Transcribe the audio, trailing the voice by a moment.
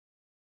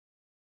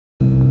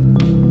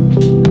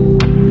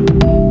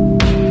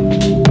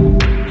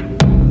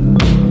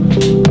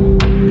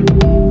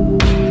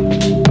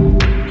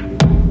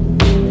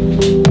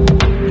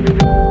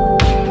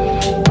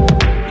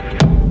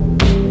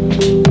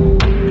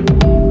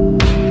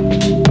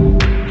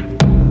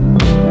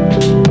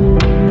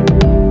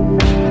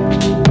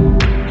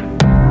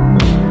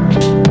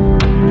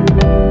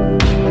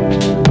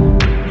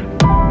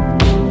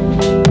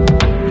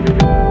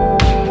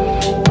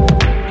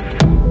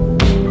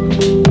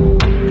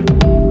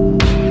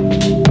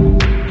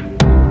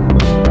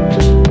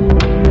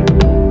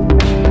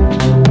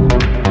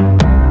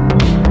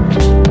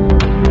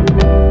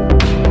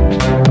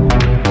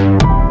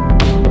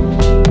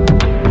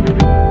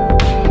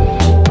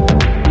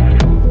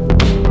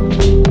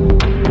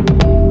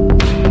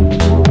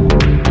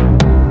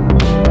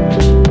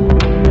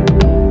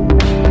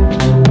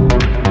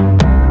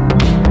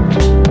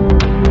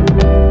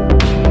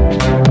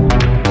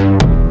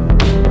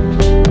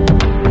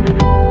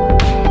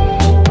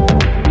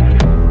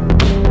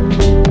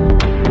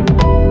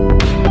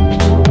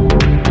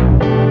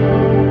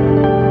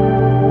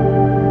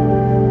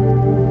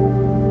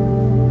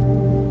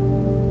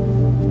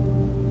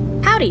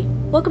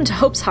welcome to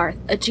Hope's Hearth,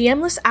 a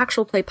GM-less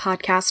actual play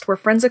podcast where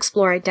friends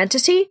explore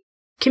identity,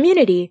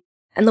 community,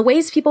 and the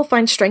ways people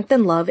find strength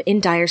and love in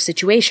dire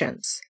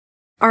situations.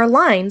 Our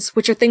lines,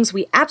 which are things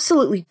we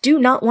absolutely do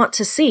not want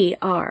to see,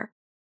 are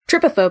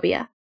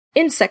trypophobia,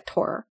 insect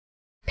horror,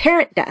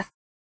 parent death,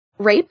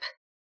 rape,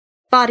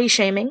 body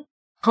shaming,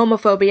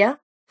 homophobia,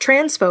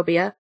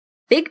 transphobia,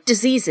 big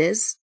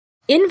diseases,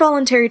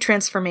 involuntary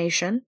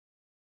transformation,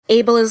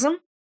 ableism,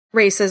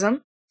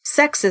 racism,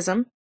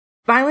 sexism,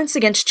 violence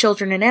against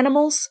children and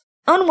animals,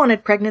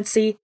 unwanted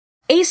pregnancy,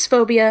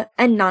 acephobia,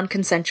 and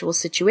non-consensual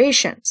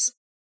situations.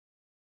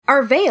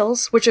 Our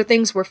veils, which are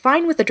things we're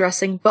fine with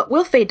addressing but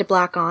will fade to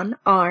black on,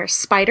 are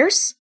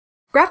spiders,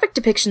 graphic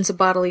depictions of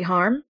bodily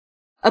harm,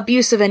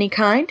 abuse of any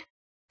kind,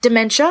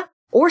 dementia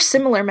or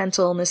similar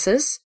mental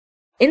illnesses,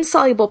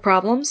 insoluble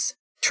problems,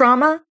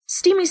 trauma,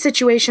 steamy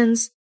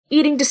situations,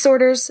 eating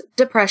disorders,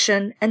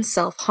 depression, and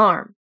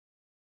self-harm.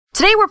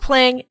 Today we're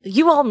playing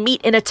You All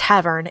Meet in a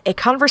Tavern, a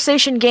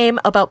conversation game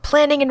about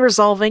planning and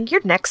resolving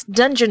your next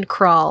dungeon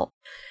crawl.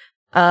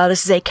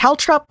 This is a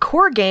Caltrop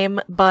core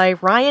game by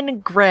Ryan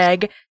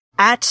Gregg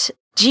at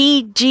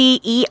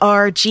GGERGNAYR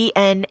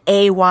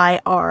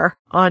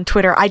on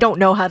Twitter. I don't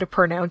know how to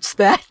pronounce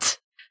that.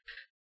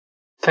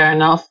 Fair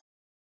enough.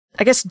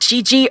 I guess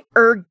Gigi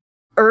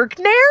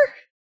Ergner?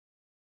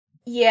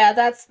 Yeah,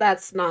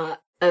 that's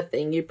not a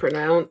thing you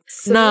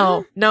pronounce.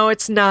 No,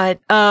 it's not.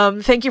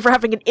 Thank you for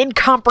having an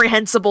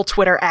incomprehensible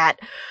Twitter at.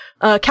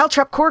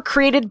 Caltrop Core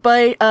created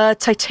by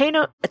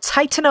Titanomachy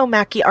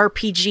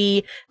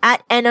RPG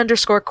at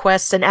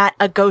N_quests and at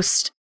a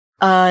ghost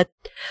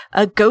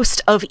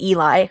of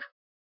Eli.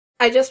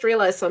 I just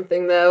realized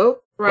something though.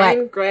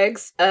 Ryan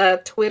Gregg's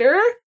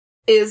Twitter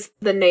is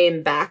the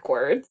name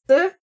backwards.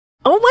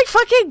 Oh my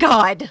fucking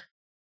god!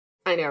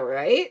 I know,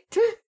 right?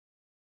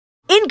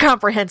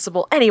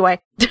 Incomprehensible.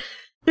 Anyway.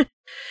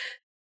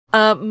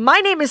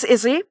 My name is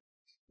Izzy.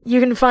 You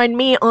can find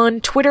me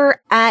on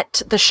Twitter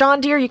at the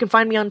Shondeer. You can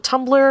find me on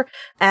Tumblr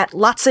at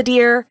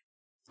Lotsadeer.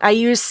 I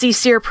use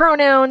C-Seer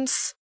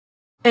pronouns.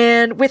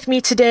 And with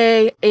me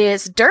today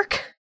is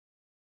Dirk.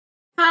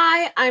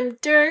 Hi, I'm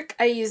Dirk.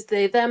 I use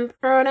they, them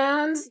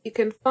pronouns. You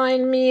can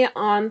find me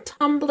on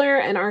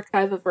Tumblr, an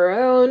archive of our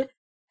own,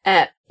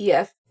 at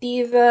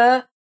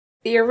PFDiva.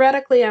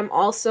 Theoretically, I'm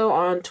also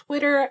on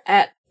Twitter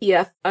at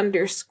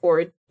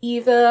PF_diva.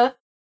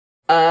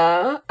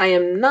 I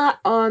am not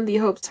on the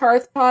Hope's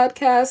Hearth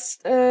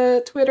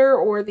podcast Twitter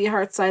or the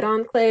Hearthside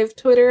Enclave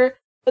Twitter,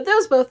 but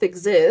those both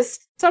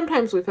exist.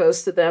 Sometimes we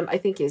post to them. I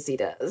think Izzy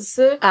does.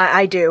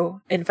 I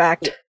do, in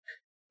fact.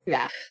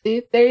 Yeah.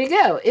 See, there you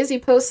go. Izzy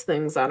posts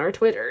things on our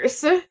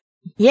Twitters.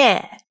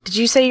 Yeah. Did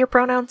you say your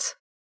pronouns?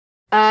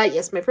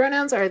 Yes, my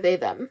pronouns are they,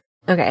 them.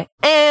 Okay.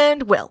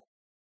 And Will.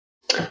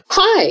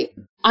 Hi,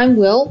 I'm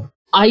Will.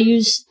 I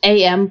use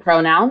AM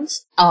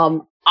pronouns.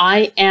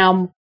 I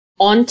am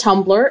on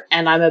Tumblr,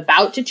 and I'm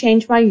about to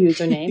change my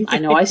username. I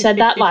know I said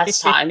that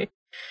last time,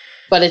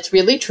 but it's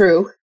really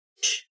true.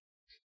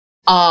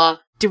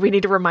 Do we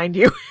need to remind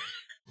you?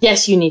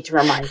 Yes, you need to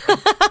remind me.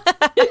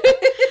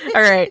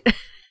 All right.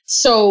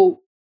 So,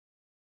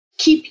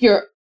 keep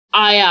your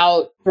eye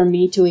out for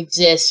me to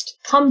exist.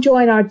 Come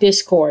join our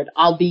Discord.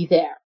 I'll be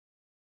there.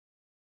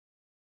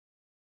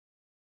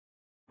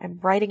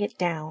 I'm writing it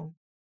down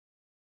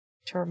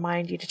to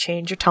remind you to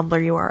change your Tumblr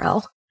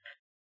URL.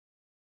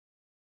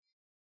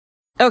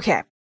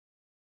 Okay.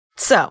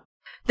 So,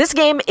 this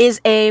game is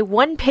a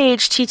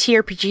one-page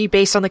TTRPG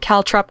based on the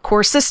Caltrop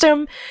core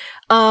system.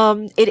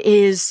 It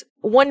is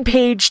one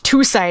page,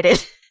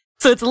 two-sided.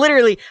 So it's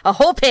literally a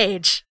whole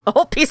page, a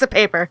whole piece of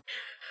paper.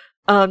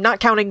 Not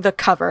counting the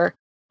cover,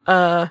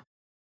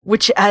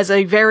 which has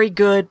a very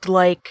good,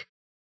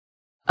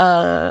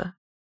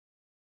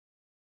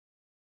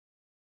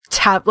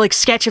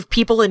 sketch of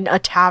people in a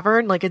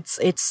tavern.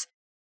 It's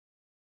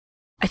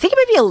I think it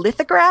might be a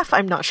lithograph,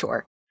 I'm not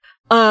sure.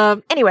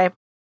 Anyway,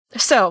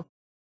 so,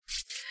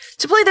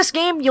 to play this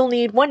game, you'll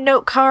need one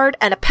note card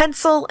and a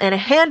pencil and a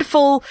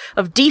handful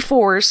of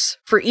D4s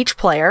for each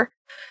player.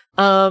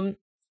 The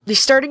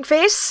starting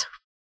phase?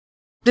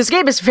 This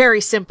game is very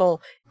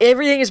simple.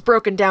 Everything is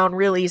broken down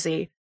real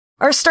easy.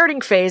 Our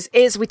starting phase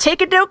is we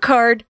take a note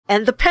card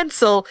and the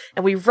pencil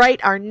and we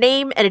write our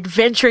name and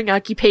adventuring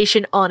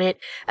occupation on it.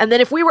 And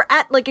then if we were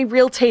at a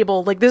real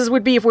table, this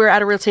would be if we were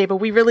at a real table,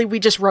 we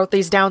just wrote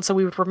these down so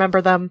we would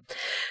remember them.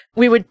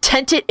 We would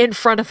tent it in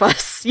front of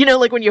us. You know,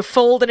 when you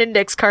fold an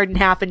index card in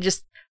half and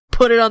just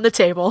put it on the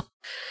table.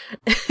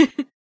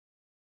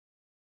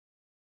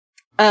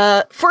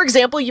 For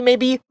example, you may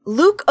be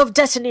Luke of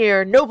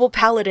Detanir, noble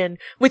paladin,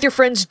 with your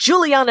friends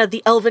Juliana,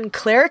 the elven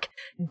cleric,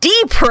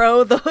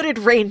 D-Pro, the hooded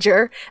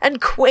ranger,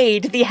 and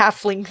Quaid, the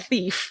halfling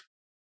thief.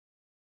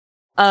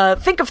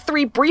 Think of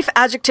 3 brief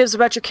adjectives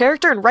about your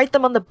character and write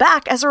them on the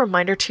back as a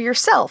reminder to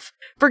yourself.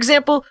 For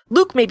example,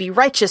 Luke may be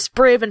righteous,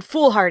 brave, and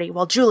foolhardy,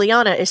 while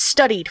Juliana is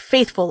studied,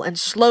 faithful, and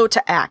slow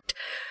to act.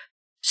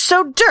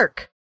 So,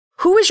 Dirk,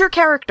 who is your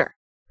character?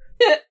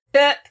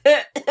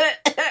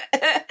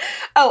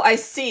 Oh, I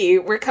see.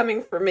 We're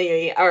coming for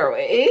me, are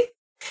we?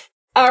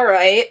 All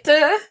right.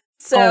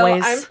 So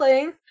Always.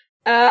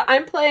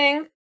 I'm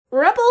playing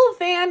Rebel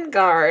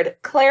Vanguard,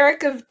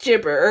 Cleric of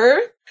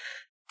Gibber.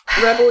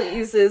 Rebel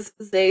uses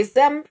they,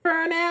 them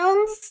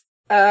pronouns.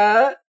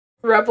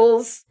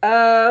 Rebel's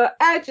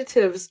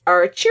adjectives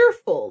are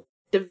cheerful,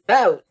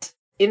 devout,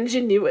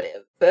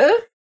 ingenuitive.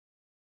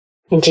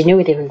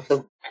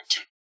 Ingenuitive.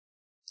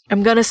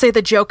 I'm gonna say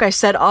the joke I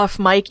said off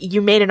mic,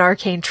 you made an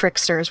arcane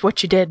trickster is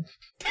what you did.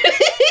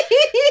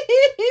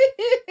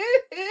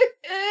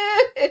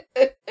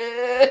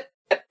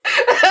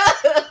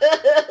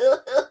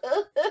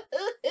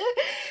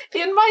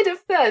 In my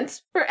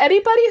defense, for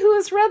anybody who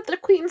has read the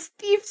Queen's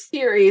Thief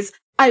series,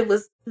 I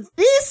was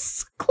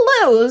this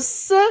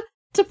close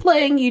to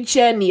playing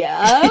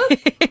Eugenia.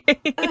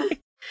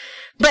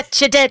 But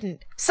you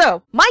didn't.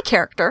 So, my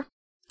character...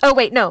 Oh,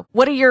 wait, no.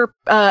 What are your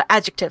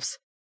adjectives?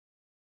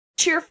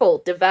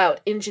 Cheerful,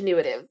 devout,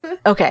 ingenuitive.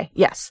 Okay,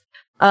 yes.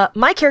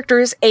 My character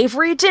is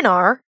Avery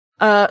Dinar,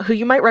 who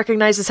you might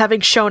recognize as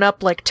having shown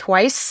up, like,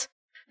 twice.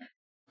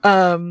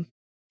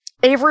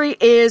 Avery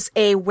is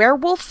a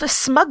werewolf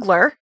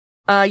smuggler,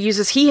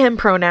 uses he, him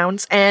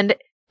pronouns, and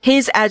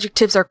his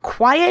adjectives are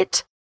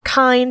quiet,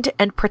 kind,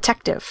 and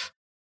protective.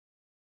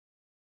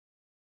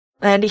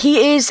 And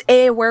he is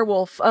a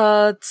werewolf,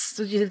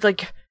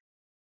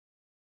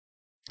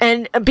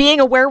 and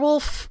being a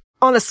werewolf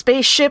on a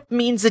spaceship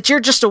means that you're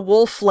just a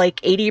wolf, like,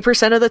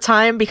 80% of the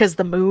time, because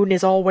the moon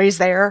is always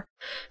there.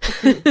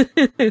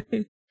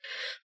 And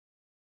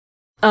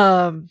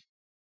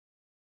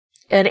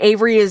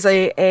Avery is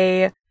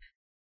a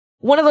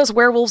one of those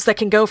werewolves that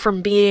can go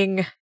from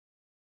being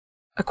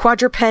a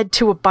quadruped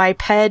to a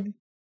biped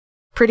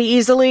pretty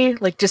easily,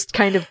 like, just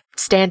kind of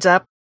stands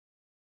up.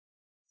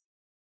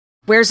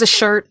 Wears a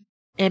shirt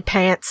and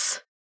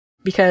pants,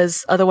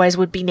 because otherwise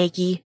would be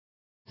naked.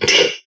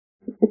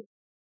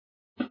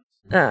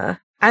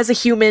 As a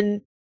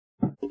human,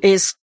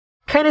 is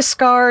kind of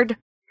scarred,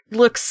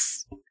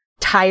 looks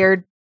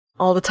tired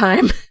all the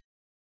time.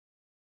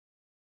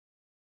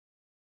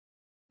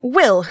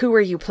 Will, who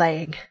are you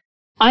playing?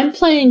 I'm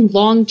playing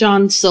Long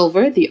John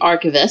Silver, the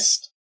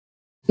Archivist,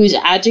 whose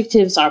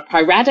adjectives are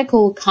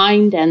piratical,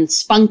 kind, and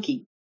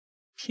spunky.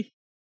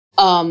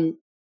 In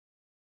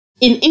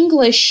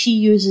English, he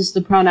uses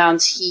the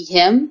pronouns he,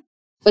 him,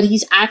 but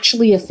he's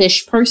actually a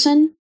fish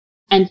person,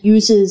 and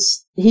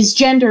uses... His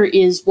gender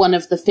is one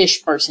of the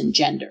fish person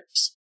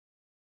genders.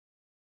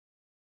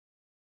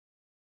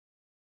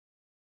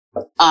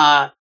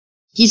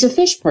 He's a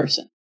fish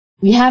person.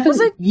 We haven't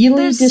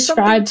really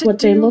described what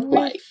they look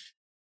like.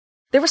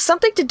 There was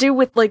something to do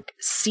with, like,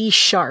 C#.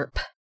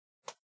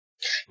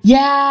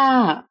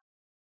 Yeah.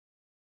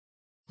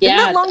 Isn't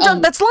that Long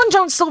John? That's Long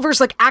John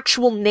Silver's, like,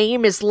 actual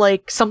name is,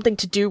 like, something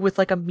to do with,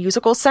 like, a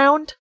musical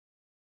sound.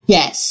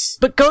 Yes.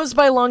 But goes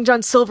by Long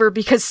John Silver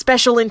because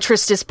special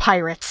interest is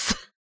pirates.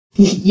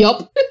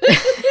 Yup.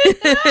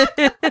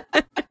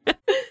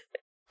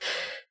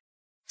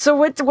 So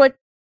what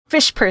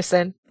fish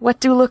person?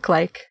 What do look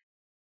like?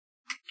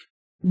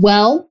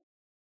 Well,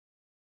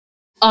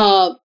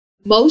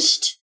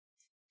 most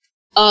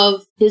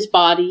of his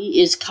body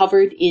is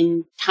covered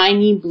in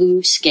tiny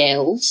blue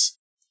scales.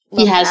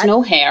 He has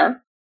no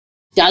hair.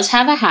 Does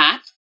have a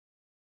hat.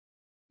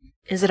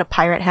 Is it a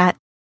pirate hat?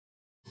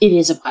 It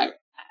is a pirate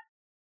hat.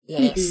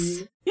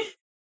 Yes.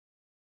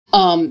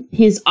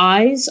 His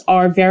eyes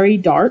are very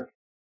dark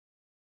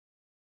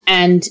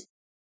and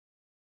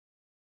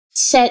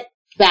set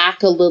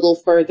back a little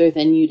further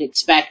than you'd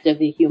expect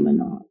of a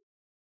humanoid.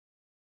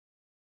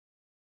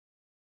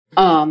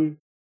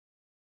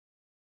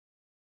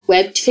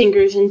 Webbed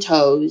fingers and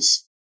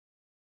toes.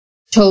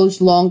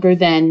 Toes longer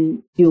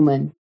than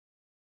human.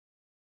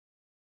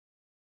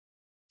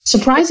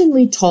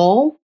 Surprisingly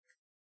tall.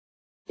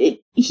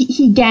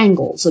 He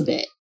gangles a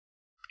bit.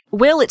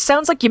 Will, it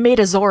sounds like you made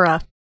a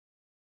Zora.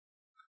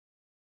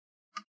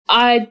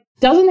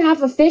 Doesn't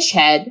have a fish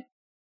head.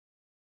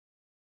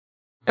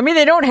 I mean,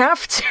 they don't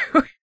have to.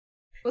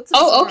 What's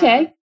Zora?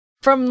 Okay.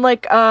 From,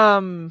 like,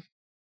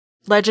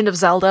 Legend of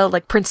Zelda,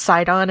 like, Prince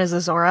Sidon is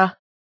a Zora.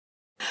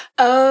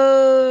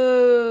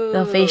 Oh.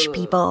 The fish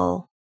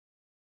people.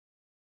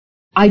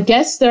 I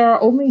guess there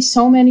are only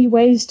so many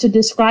ways to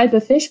describe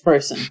a fish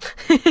person.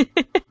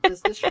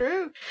 This is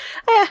true.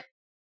 Yeah.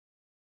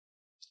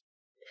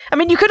 I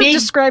mean, you could have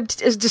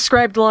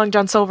described Long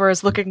John Silver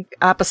as looking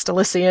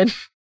apostolician.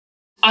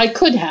 I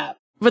could have.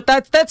 But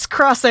that's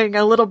crossing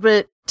a little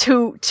bit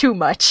too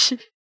much.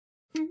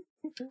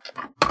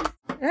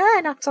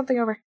 I knocked something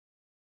over.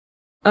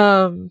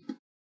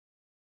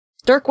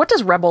 Dirk, what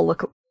does Rebel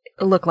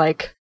look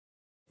like?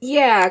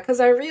 Yeah, because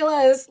I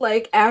realized,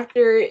 like,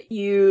 after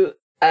you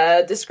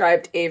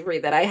described Avery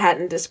that I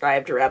hadn't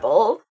described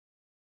Rebel.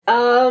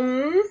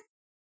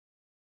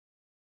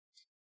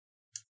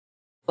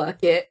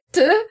 Fuck it.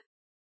 So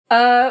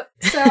I'm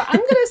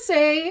gonna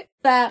say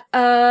that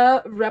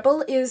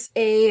Rebel is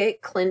a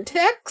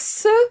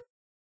Clintex.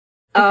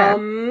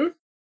 Okay.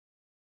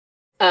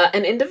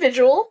 An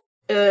individual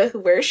who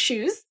wears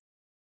shoes.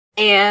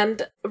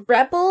 And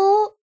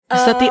Rebel...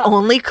 Is that the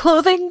only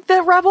clothing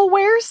that Rebel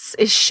wears?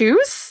 Is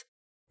shoes?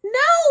 No,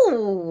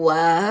 No!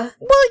 Well,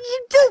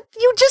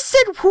 you just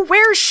said who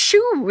wears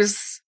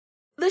shoes.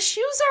 The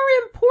shoes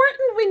are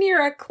important when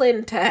you're a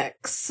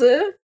Clintex.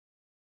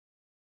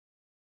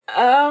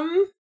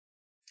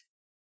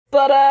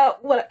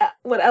 But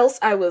what else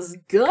I was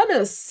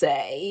gonna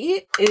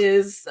say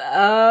is,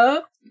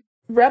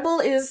 Rebel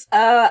is,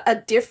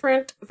 a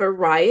different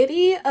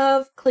variety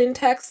of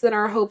Clintex than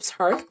our Hope's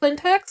Hearth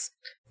Clintex,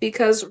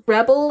 because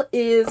Rebel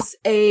is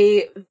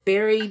a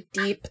very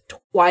deep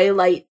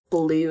twilight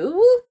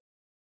blue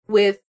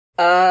with,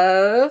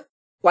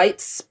 white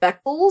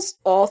speckles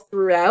all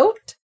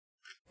throughout.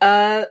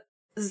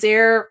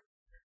 Their,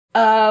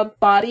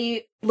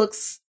 body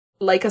looks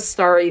like a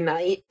starry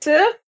night.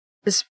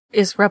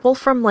 Is Rebel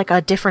from, like,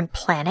 a different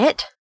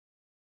planet?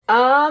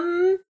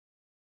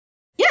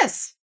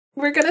 Yes.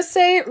 We're gonna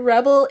say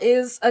Rebel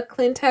is a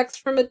Clintex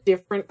from a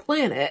different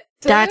planet.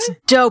 That's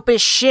dope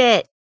as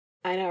shit.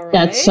 I know, right?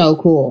 That's so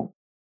cool.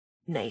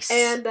 Nice.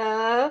 And,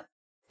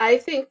 I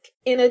think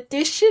in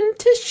addition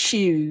to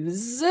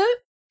shoes,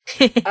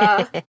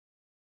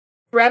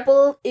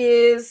 Rebel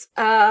is,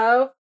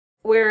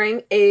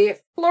 wearing a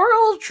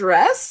floral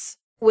dress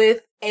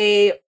with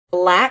a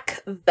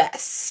black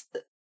vest.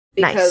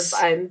 Because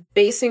Nice. I'm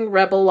basing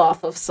Rebel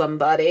off of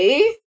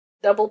somebody.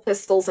 Double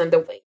pistols and a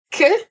wink.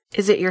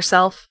 Is it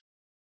yourself?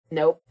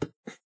 Nope.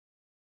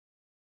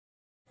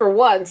 For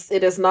once,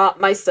 it is not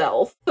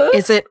myself.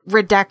 Is it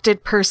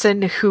redacted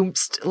person who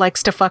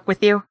likes to fuck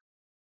with you?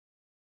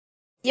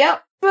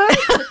 Yep.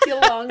 Took you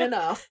long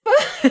enough.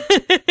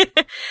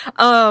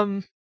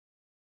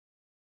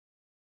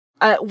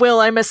 Will,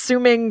 I'm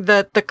assuming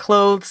that the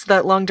clothes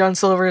that Long John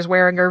Silver is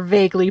wearing are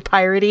vaguely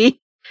piratey.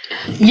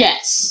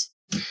 Yes.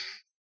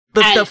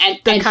 The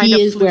And kind he of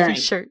is floofy wearing.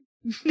 shirt.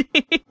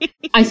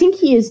 I think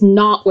he is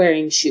not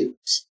wearing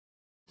shoes.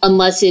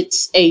 Unless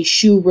it's a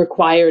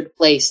shoe-required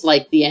place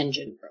like the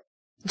engine room.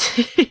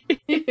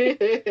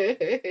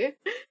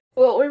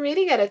 Well, we're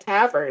meeting at a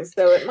tavern,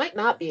 so it might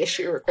not be a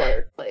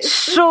shoe-required place.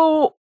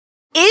 So,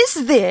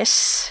 is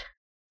this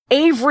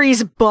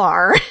Avery's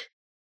bar?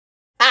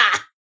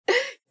 Ah!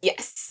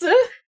 Yes!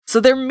 So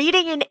they're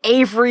meeting in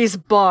Avery's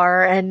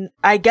bar, and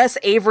I guess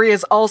Avery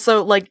is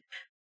also, like,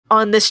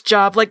 on this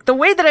job. Like, the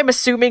way that I'm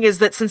assuming is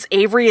that since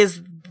Avery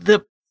is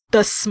the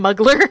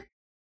smuggler,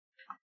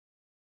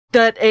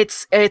 that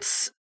it's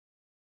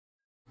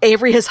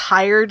Avery has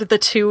hired the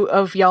two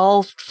of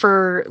y'all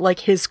for, like,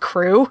 his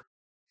crew,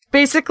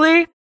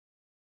 basically.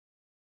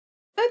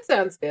 That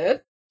sounds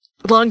good.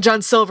 Long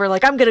John Silver,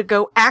 like, I'm gonna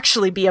go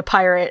actually be a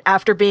pirate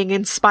after being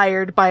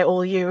inspired by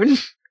Ol Yoon.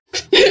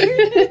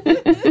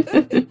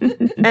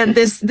 And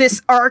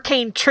this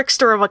arcane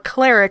trickster of a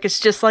cleric is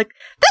just like,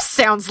 this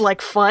sounds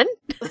like fun.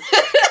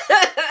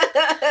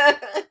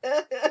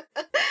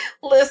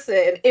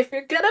 Listen, if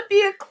you're gonna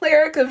be a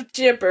cleric of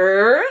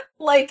gibber,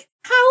 like,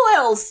 how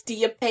else do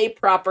you pay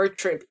proper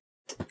tribute?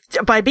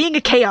 By being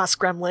a chaos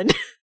gremlin.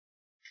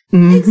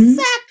 Mm-hmm.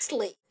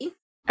 Exactly.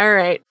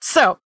 Alright,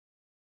 so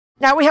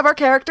now we have our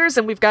characters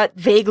and we've got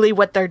vaguely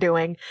what they're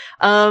doing.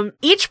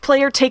 Each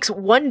player takes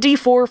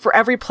 1d4 for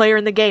every player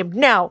in the game.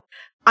 Now,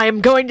 I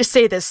am going to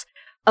say this.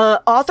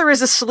 Author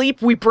is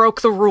asleep, we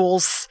broke the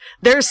rules.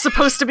 There's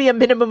supposed to be a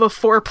minimum of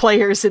 4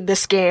 players in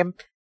this game.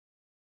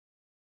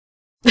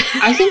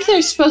 I think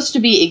there's supposed to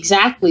be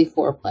exactly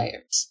 4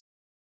 players.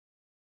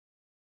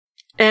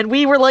 And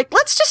we were like,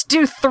 let's just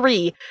do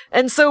 3.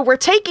 And so we're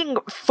taking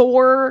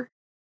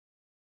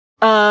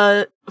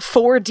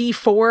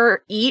 4d4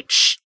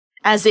 each,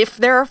 as if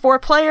there are 4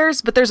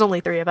 players, but there's only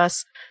 3 of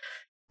us.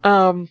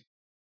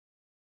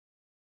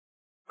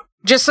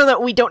 Just so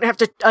that we don't have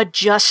to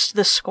adjust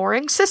the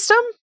scoring system.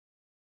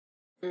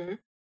 Mm-hmm.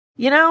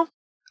 You know?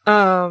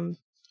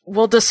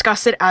 We'll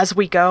discuss it as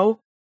we go.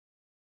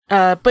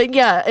 But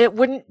yeah, it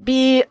wouldn't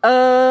be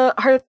a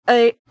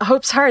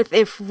Hope's Hearth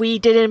if we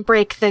didn't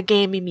break the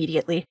game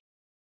immediately.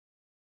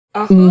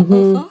 Uh-huh,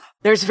 Mhm. uh-huh.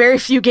 There's very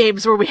few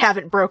games where we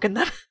haven't broken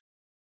them.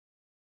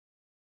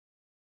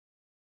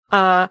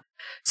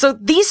 So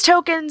these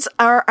tokens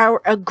are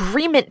our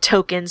agreement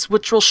tokens,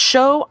 which will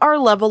show our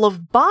level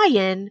of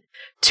buy-in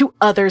to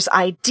others'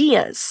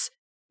 ideas.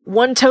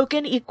 1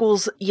 token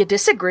equals you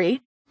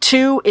disagree,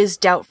 2 is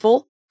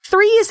doubtful,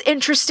 3 is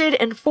interested,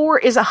 and 4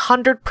 is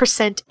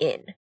 100%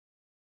 in.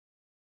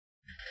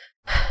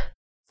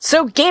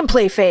 So,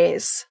 gameplay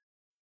phase.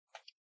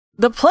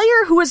 The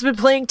player who has been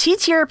playing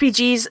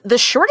TTRPGs the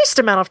shortest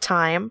amount of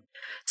time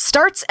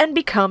starts and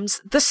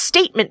becomes the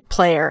statement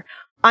player.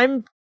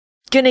 I'm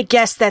gonna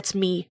guess that's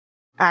me,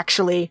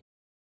 actually.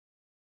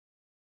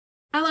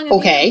 How long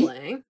have you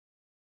been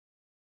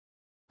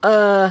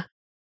playing?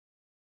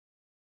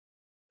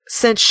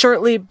 Since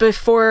shortly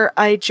before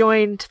I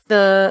joined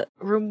the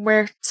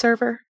Roomware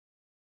server.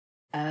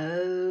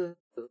 Oh.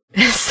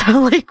 So,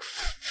 like,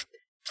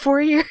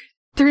 4 years?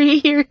 4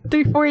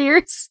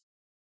 years?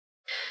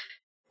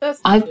 That's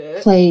I've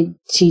good. played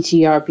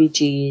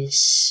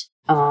TTRPGs.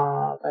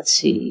 Let's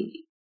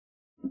see.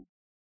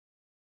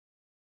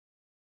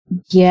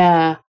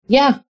 Yeah.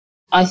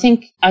 I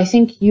think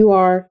you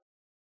are,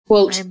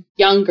 quote, I'm-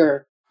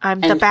 younger.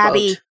 I'm the End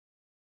babby. quote.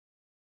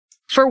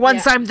 For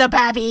once, I'm the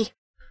babby.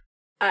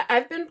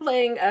 I've been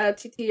playing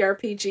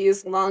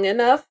TTRPGs long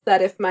enough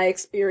that if my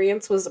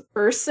experience was a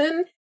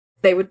person,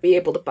 they would be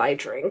able to buy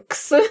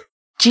drinks.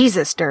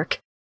 Jesus, Dirk.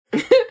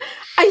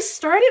 I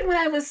started when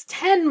I was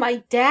 10.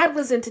 My dad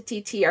was into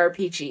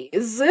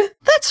TTRPGs.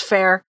 That's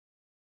fair.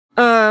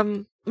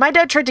 My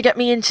dad tried to get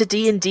me into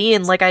D&D,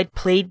 and like I'd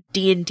played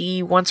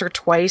D&D once or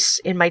twice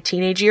in my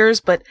teenage years,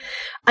 but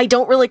I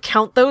don't really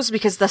count those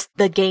because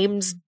the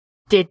games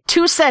did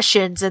 2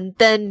 sessions and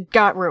then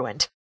got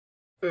ruined.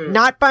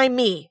 Not by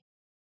me.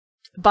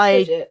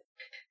 By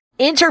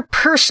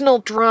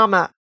interpersonal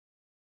drama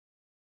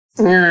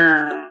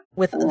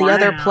with the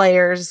other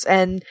players,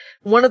 and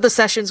one of the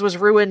sessions was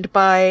ruined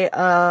by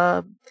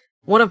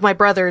one of my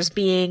brothers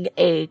being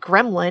a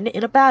gremlin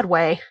in a bad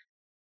way.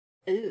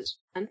 Ew,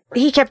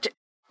 he kept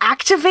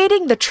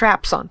activating the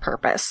traps on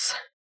purpose.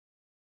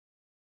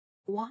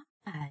 Why?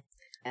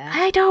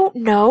 I don't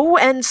know,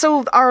 and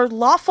so our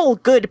lawful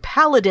good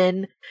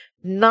paladin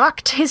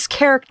knocked his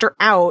character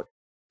out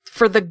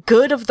for the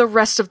good of the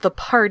rest of the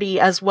party,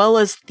 as well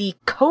as the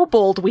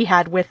kobold we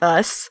had with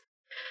us.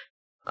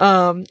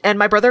 And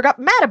my brother got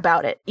mad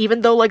about it,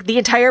 even though, like, the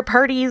entire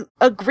party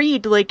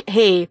agreed, like,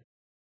 hey,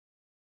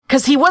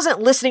 because he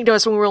wasn't listening to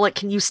us when we were like,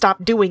 can you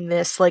stop doing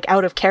this? Like,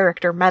 out of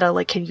character meta,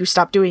 like, can you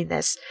stop doing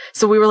this?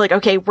 So we were like,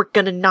 okay, we're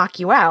gonna knock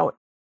you out.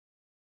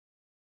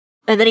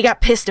 And then he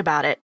got pissed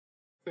about it.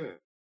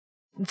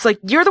 It's like,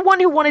 you're the one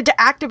who wanted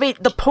to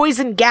activate the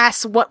poison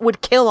gas, what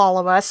would kill all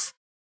of us.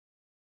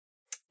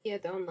 Yeah,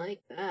 don't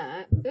like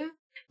that.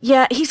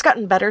 Yeah, he's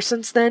gotten better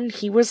since then.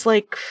 He was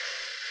like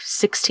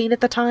 16 at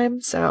the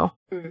time, so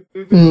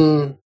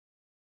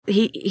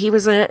he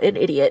was an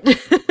idiot.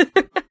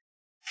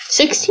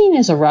 16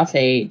 is a rough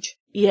age.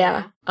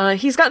 Yeah,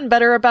 he's gotten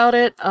better about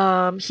it.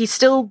 He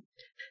still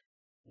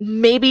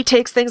maybe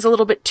takes things a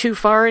little bit too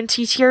far in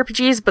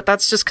TTRPGs, but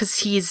that's just because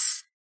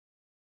he's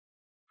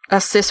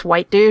a cis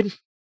white dude.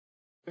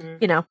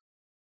 You know.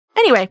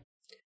 Anyway.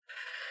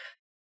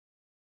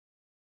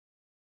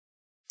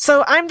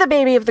 So I'm the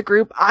baby of the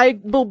group. I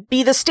will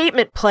be the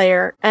statement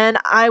player, and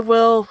I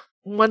will,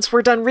 once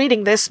we're done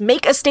reading this,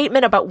 make a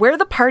statement about where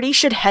the party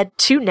should head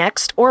to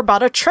next, or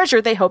about a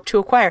treasure they hope to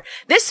acquire.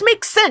 This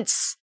makes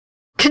sense,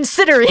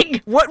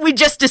 considering what we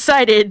just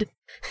decided.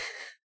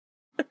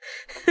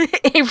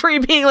 Avery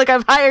being like,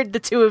 I've hired the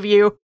two of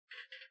you.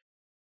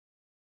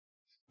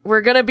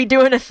 We're gonna be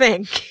doing a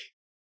thing.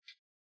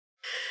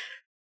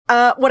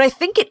 What I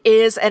think it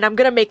is, and I'm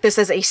gonna make this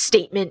as a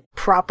statement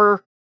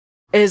proper,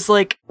 is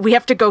like, we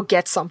have to go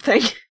get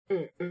something.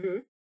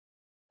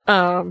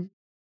 The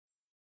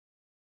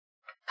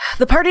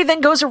party then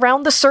goes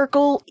around the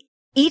circle,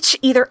 each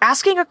either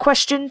asking a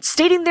question,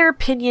 stating their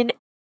opinion,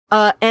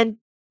 and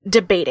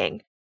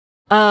debating.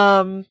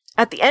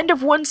 At the end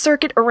of one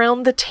circuit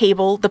around the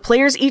table, the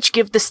players each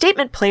give the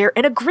statement player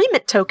an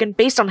agreement token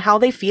based on how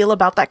they feel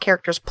about that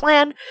character's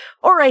plan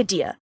or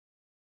idea.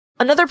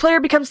 Another player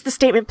becomes the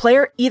statement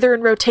player, either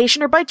in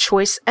rotation or by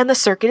choice, and the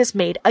circuit is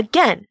made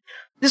again.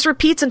 This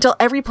repeats until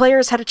every player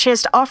has had a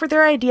chance to offer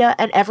their idea,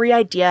 and every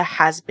idea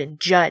has been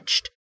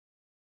judged.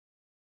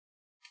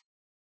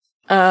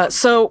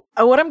 So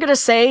what I'm gonna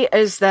say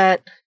is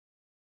that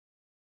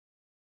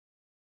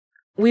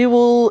we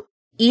will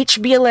each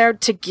be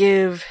allowed to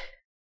give,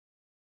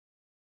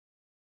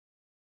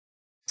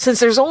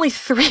 since there's only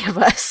 3 of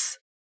us,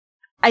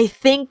 I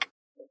think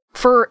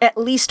for at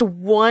least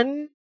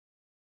one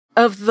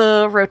of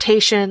the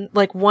rotation,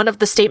 like one of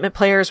the statement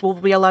players will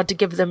be allowed to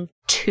give them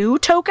 2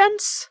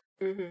 tokens.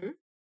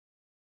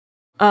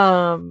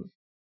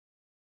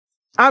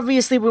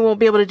 Obviously we won't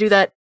be able to do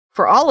that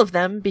for all of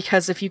them,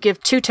 because if you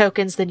give 2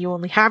 tokens, then you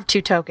only have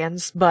 2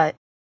 tokens, but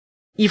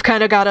you've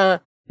kind of got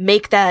to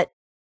make that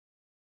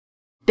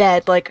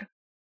bed, like,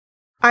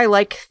 I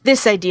like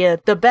this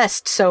idea the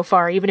best so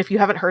far, even if you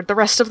haven't heard the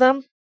rest of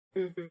them.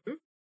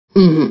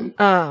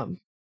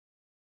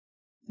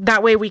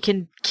 That way we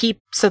can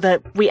keep so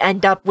that we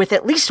end up with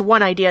at least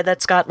one idea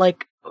that's got,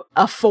 like,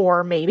 a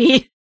 4,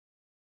 maybe.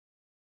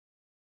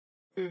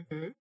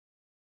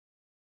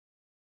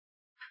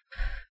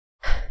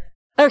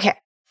 Okay.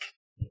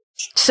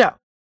 So,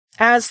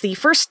 as the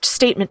first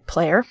statement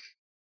player,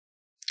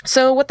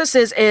 so what this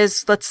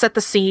is, let's set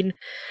the scene.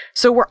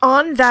 So we're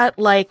on that,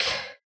 like,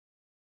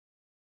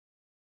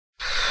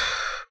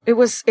 it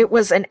was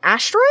an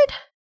asteroid?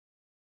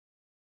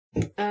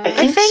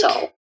 I think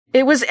so.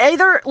 It was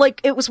either,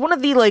 like, it was one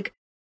of the, like,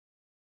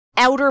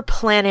 outer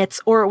planets,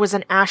 or it was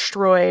an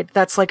asteroid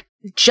that's, like,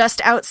 just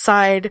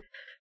outside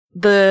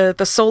the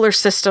solar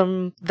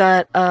system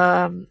that,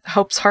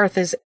 Hope's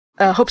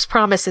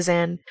Promise is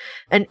in.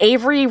 And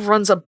Avery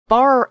runs a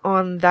bar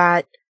on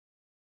that,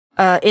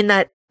 in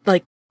that,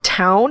 like,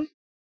 town.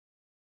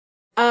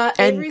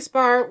 Avery's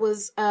bar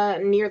was,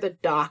 near the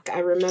dock. I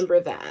remember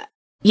that.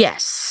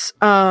 Yes.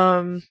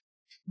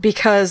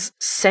 Because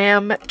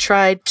Sam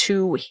tried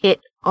to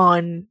hit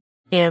on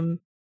him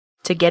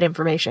to get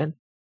information.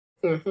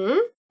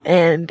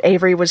 And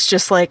Avery was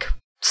just like,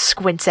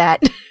 squints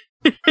at.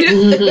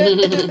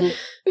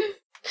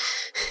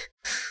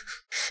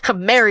 A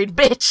married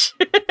bitch.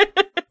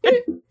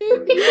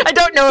 I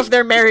don't know if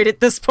they're married at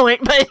this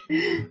point, but...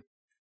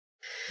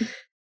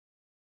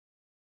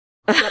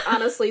 But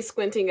honestly,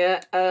 squinting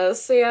at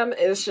Sam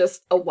is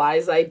just a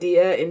wise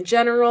idea in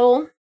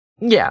general.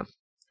 Yeah.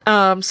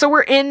 So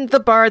we're in the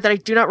bar that I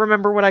do not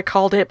remember what I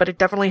called it, but it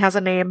definitely has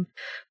a name.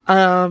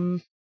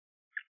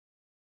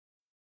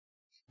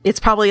 It's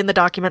probably in the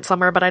document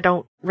somewhere, but I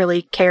don't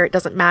really care. It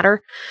doesn't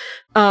matter.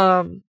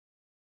 And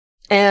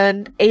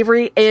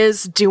Avery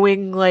is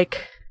doing,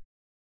 like...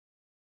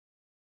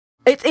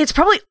 It's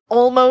probably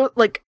almost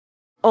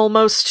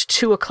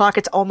 2:00.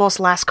 It's almost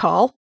last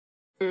call.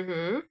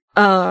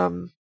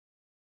 Mm-hmm.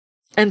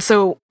 And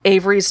so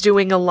Avery's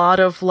doing a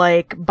lot of,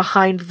 like,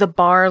 behind the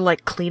bar,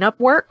 like, cleanup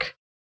work.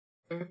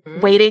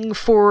 Mm-hmm. Waiting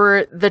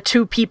for the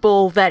 2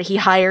 people that he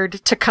hired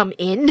to come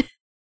in.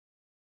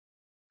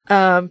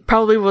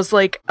 Probably was,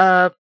 like,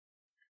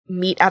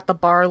 meet at the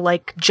bar,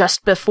 like,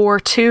 just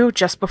before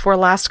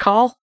last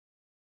call.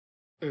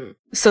 Mm.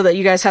 So that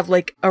you guys have,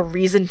 like, a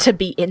reason to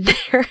be in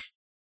there.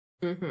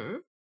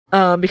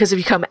 Mm-hmm. Because if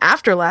you come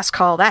after last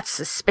call, that's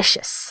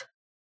suspicious.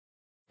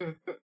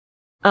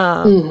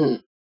 Mm-hmm.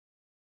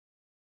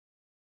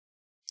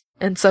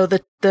 And so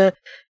the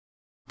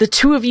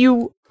 2 of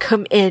you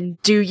come in.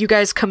 Do you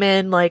guys come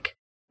in, like,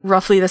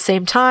 roughly the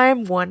same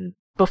time? One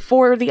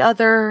before the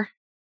other?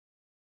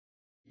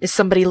 Is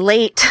somebody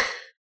late?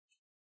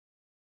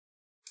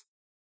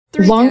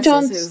 Long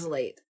John's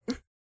late.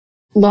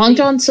 Long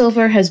John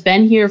Silver has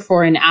been here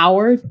for an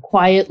hour,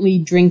 quietly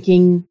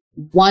drinking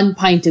 1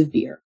 pint of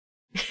beer.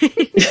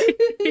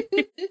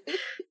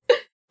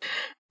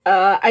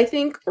 I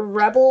think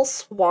Rebel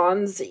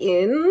swans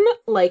in,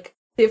 like,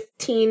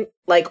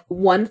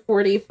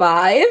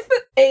 1:45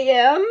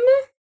 a.m.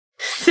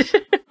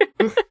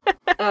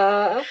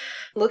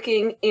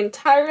 Looking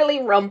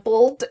entirely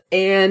rumpled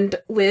and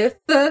with,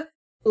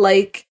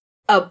 like,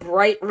 a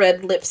bright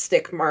red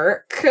lipstick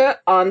mark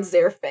on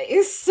their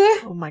face.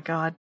 Oh my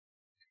god.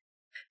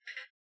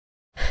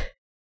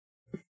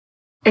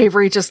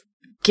 Avery just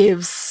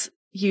gives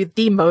you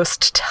the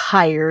most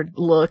tired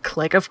look,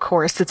 like, of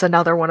course it's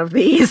another one of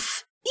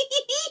these.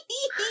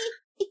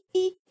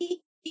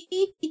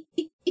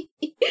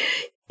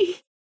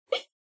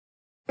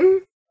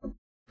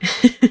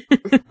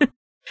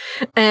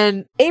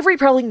 And Avery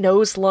probably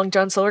knows Long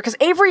John Silver, because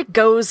Avery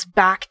goes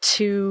back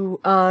to,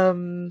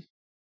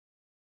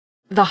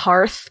 the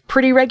Hearth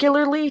pretty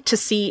regularly to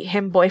see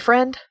him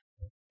boyfriend.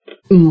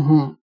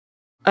 Mm-hmm.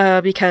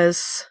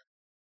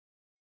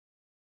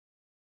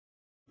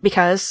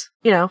 Because,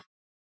 you know.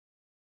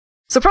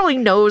 So probably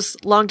knows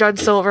Long John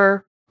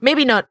Silver,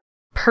 maybe not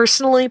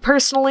personally,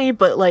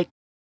 but, like,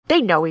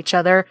 they know each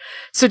other.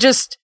 So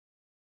just,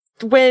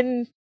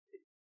 when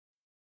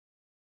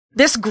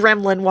this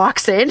gremlin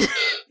walks in,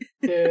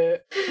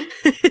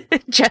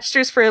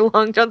 gestures for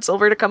Long John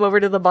Silver to come over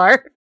to the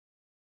bar.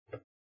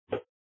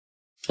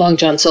 Long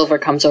John Silver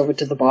comes over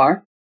to the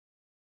bar,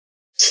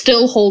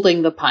 still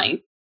holding the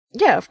pint.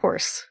 Yeah, of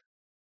course.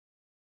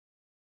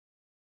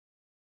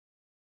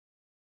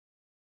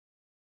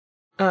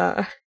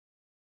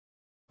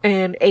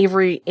 And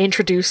Avery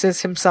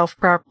introduces himself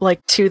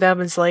to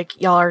them as, like,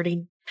 y'all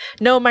already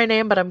know my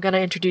name, but I'm gonna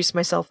introduce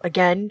myself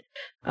again.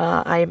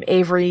 I am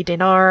Avery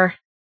Dinar,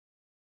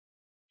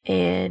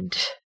 and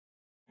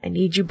I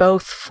need you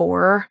both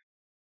for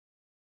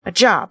a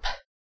job.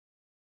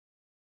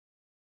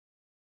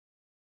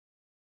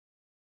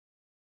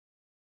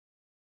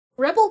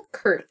 Rebel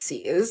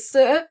curtsies,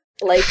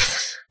 like,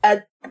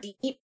 a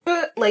deep,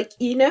 like,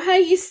 you know how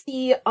you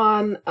see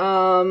on,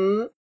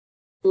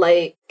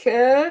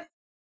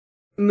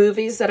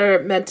 movies that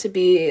are meant to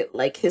be,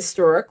 like,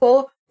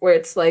 historical, where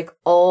it's, like,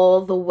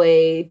 all the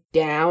way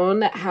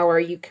down, how are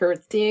you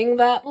curtsying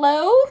that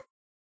low?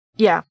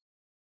 Yeah.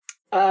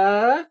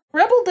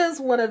 Rebel does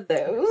one of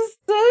those,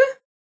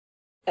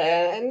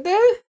 and,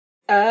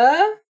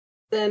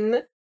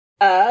 then,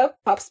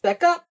 pops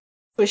back up,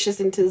 pushes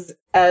into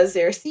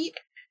their seat,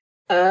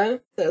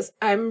 says,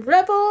 I'm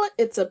Rebel,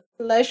 it's a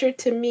pleasure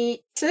to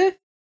meet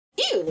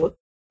you.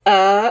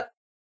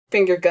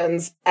 Finger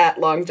guns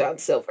at Long John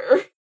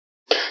Silver.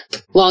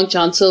 Long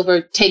John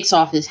Silver takes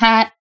off his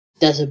hat,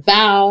 does a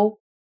bow,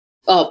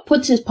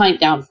 puts his pint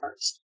down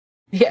first,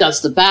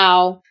 does the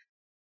bow,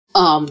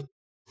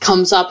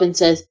 comes up and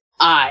says,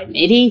 "Aye,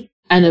 matey,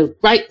 and a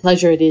right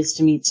pleasure it is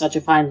to meet such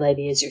a fine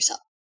lady as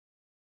yourself."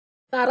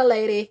 Not a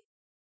lady.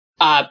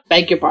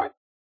 Beg your pardon.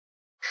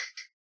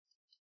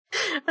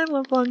 I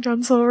love Long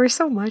John Silver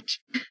so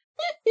much.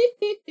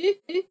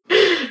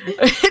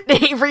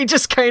 Avery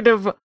just kind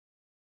of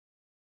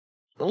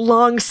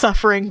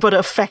long-suffering but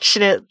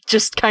affectionate,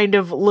 just kind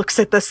of looks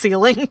at the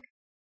ceiling.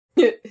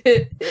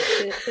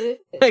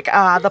 Like,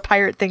 the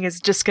pirate thing is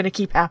just gonna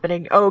keep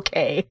happening.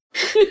 Okay.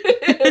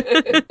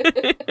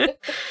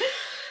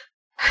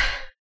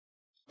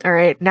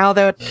 Alright, now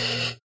that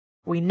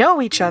we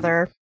know each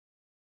other,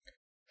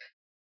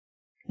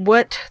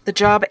 what the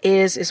job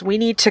is we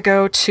need to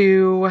go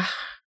to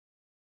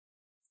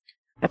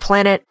a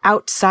planet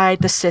outside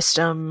the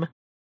system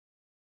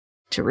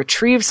to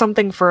retrieve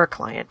something for a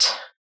client.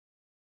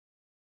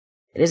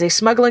 It is a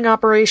smuggling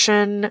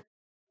operation.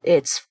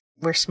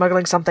 We're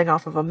smuggling something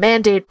off of a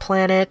Mandate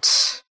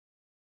planet.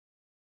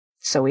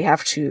 So we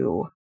have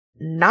to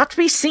not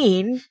be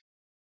seen.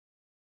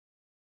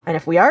 And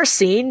if we are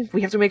seen,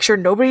 we have to make sure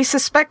nobody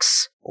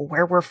suspects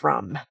where we're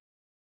from.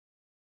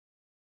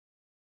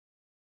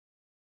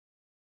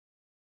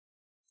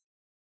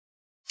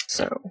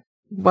 So,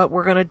 what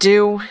we're gonna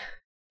do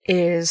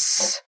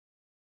is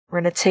we're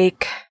gonna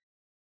take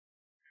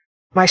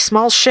my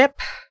small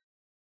ship.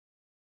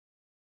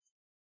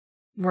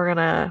 We're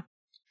gonna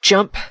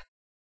jump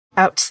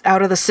out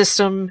of the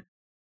system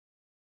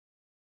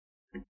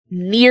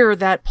near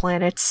that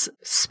planet's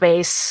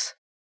space.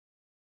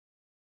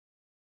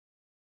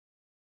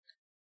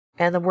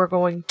 And then we're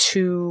going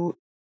to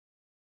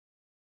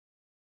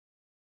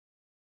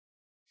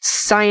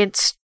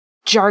science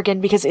jargon,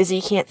 because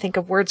Izzy can't think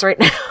of words right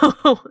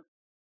now.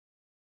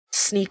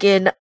 Sneak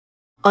in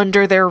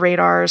under their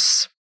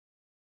radars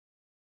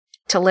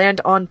to land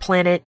on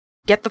planet,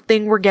 get the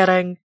thing we're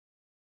getting,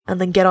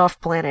 and then get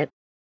off planet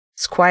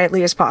as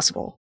quietly as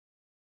possible.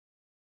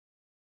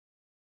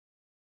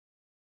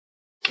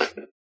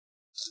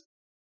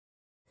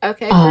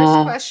 Okay,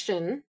 first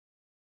question.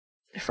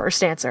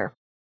 First answer.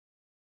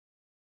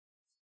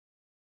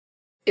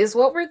 Is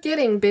what we're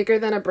getting bigger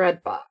than a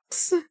bread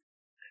box?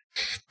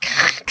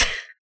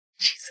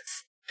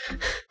 Jesus.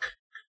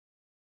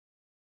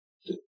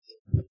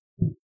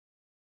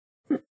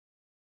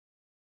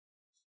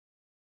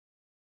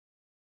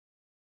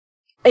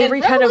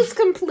 Avery kind of is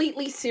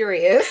completely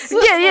serious.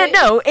 Yeah,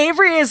 no.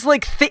 Avery is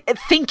like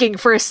thinking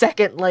for a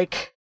second,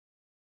 like.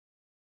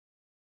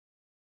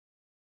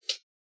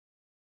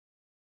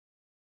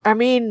 I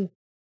mean,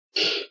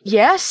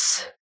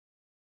 yes.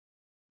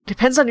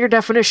 Depends on your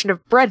definition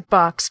of bread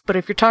box, but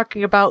if you're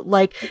talking about,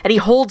 like, and he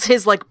holds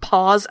his, like,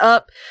 paws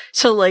up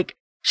to, like,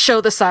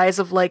 show the size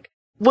of, like,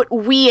 what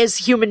we as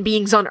human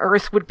beings on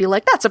Earth would be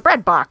like, that's a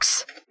bread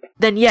box,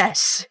 then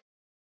yes.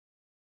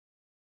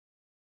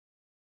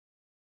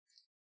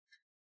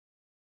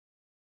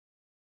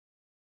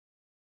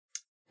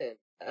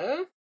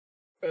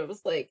 It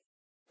was like,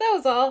 that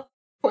was all.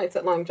 Points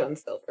at Long John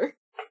Silver.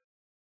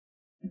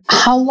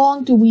 How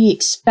long do we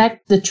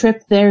expect the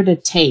trip there to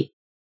take?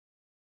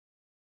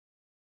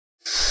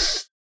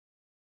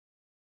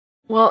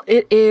 Well,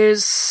 it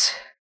is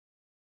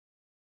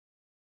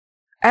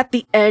at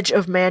the edge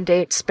of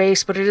Mandate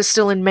space, but it is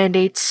still in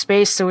Mandate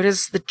space, so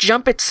the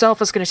jump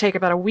itself is going to take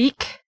about a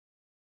week.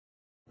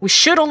 We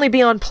should only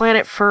be on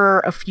planet for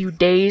a few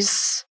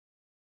days,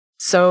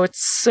 so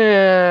it's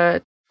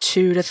 2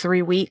 to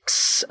 3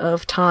 weeks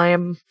of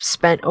time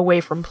spent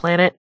away from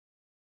planet.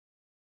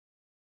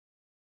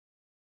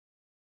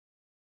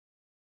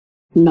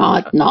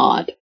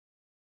 Nod.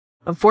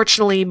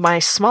 Unfortunately, my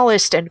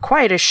smallest and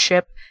quietest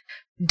ship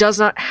does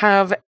not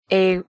have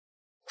a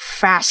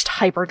fast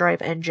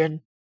hyperdrive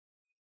engine.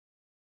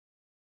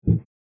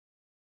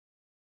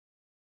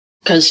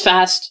 Because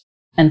fast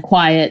and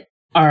quiet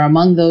are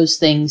among those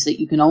things that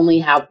you can only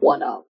have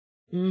one of.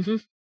 Mm-hmm.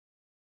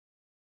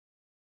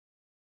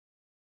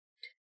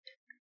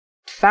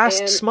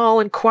 Fast, small,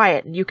 and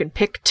quiet, and you can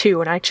pick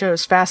two, and I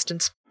chose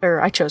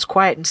I chose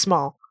quiet and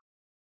small.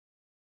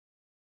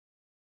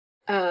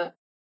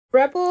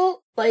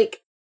 Rebel,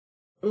 like,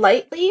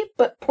 lightly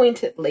but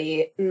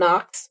pointedly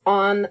knocks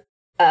on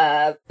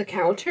the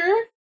counter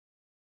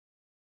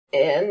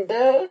and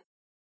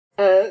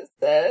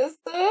says,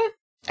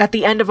 At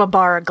the end of a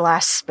bar, a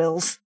glass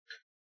spills.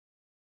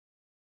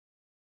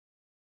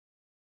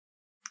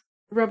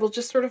 Rebel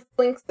just sort of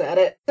blinks at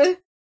it.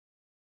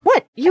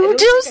 What? You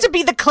choose to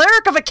be the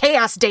cleric of a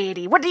chaos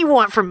deity. What do you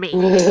want from me?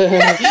 Rebel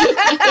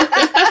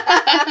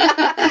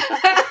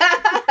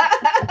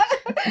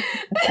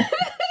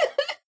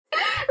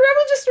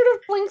just sort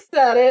of blinks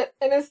at it,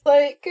 and it's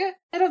like,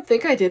 I don't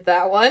think I did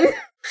that one.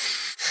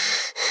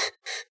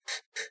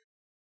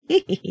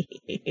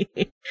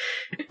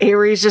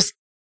 Ares just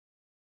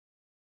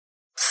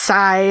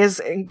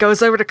sighs and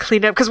goes over to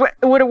clean up, because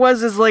what it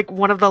was is, like,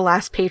 one of the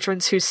last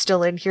patrons who's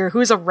still in here,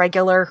 who's a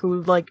regular,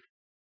 who, like,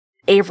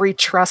 Avery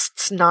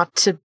trusts not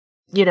to,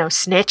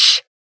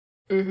 snitch.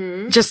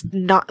 Mm-hmm. Just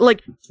not,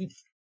 like,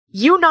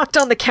 you knocked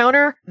on the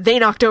counter, they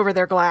knocked over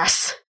their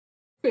glass.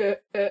 And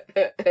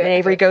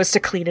Avery goes to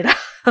clean it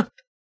up.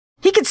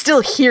 He can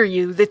still hear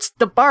you.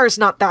 The bar's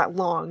not that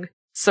long.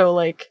 So,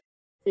 like...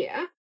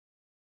 Yeah.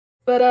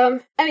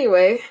 But,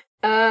 anyway,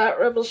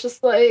 Rebel's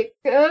just like,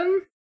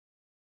 is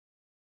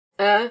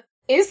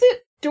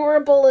it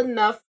durable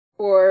enough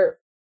for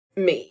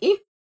me?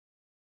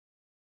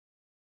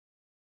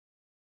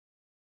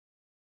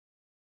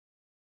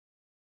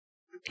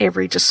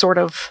 Avery just sort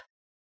of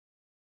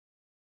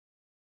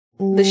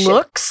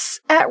looks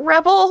at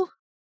Rebel.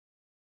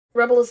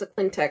 Rebel is a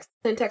Clintex.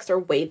 Clintex are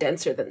way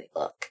denser than they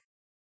look.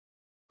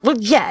 Well,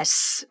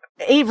 yes.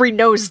 Avery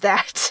knows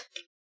that.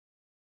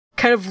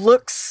 Kind of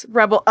looks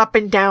Rebel up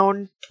and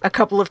down a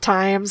couple of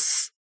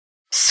times.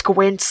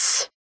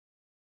 Squints.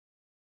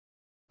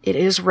 It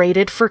is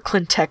rated for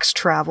Clintex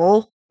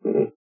travel.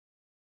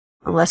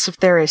 Unless if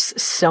there is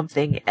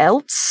something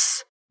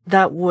else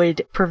that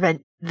would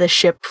prevent the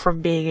ship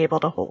from being able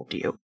to hold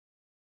you.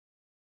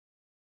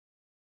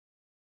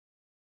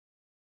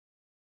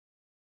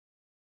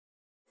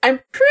 I'm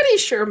pretty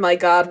sure my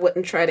god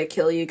wouldn't try to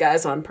kill you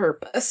guys on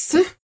purpose.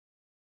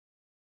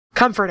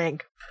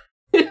 Comforting.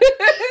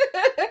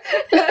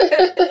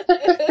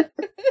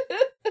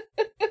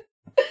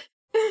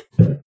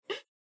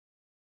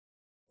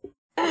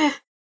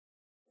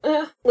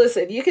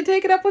 Listen, you can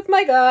take it up with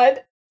my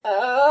god.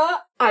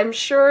 I'm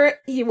sure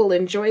he will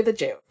enjoy the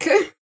joke.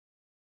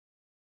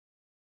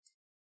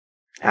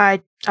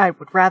 I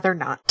would rather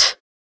not.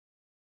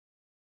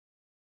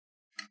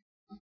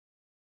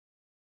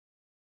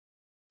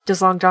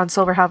 Does Long John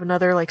Silver have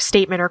another,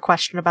 statement or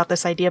question about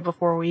this idea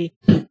before we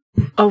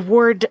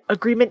award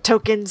agreement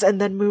tokens and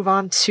then move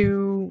on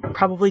to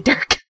probably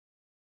Dirk?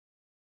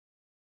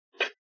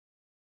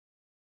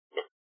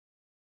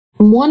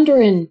 I'm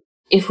wondering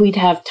if we'd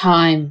have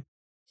time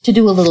to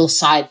do a little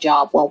side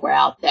job while we're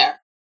out there.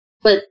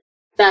 But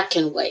that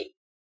can wait.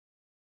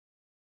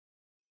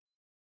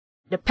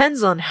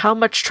 Depends on how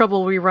much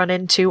trouble we run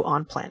into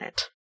on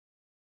planet.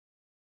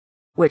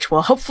 Which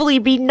will hopefully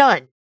be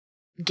none.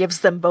 Gives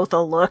them both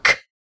a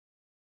look.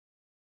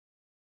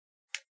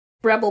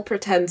 Rebel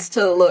pretends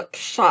to look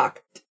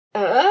shocked.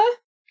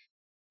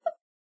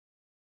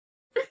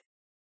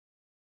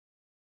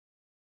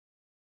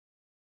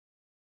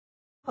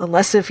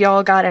 Unless if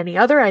y'all got any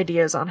other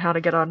ideas on how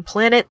to get on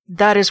planet,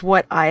 that is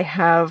what I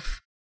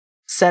have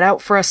set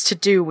out for us to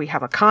do. We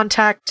have a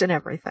contact and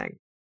everything.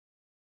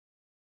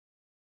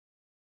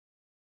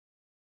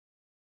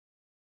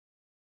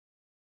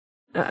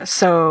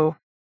 So,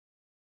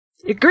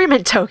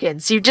 agreement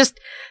tokens. You just,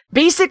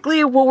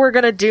 basically what we're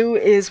gonna do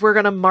is we're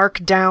gonna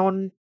mark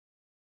down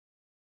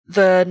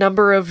the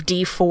number of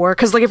D4,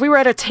 because if we were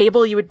at a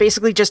table, you would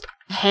basically just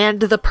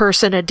hand the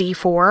person a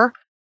D4,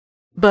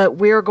 but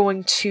we're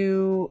going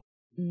to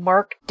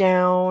mark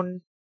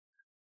down,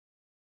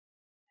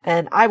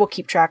 and I will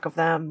keep track of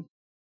them.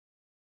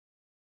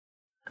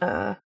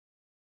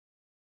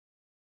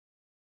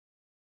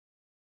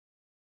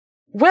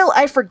 Will,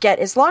 I forget,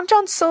 is Long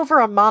John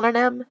Silver a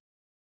mononym?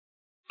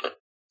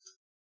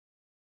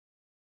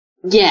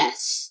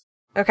 Yes.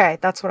 Okay,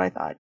 that's what I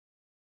thought.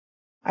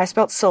 I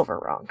spelt silver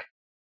wrong.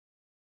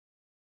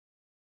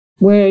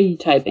 Where are you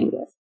typing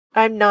this?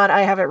 I'm not,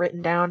 I have it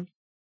written down.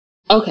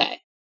 Okay.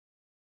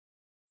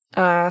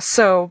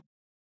 So...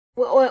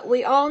 Well,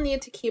 we all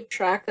need to keep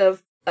track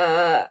of,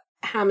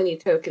 how many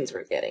tokens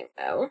we're getting,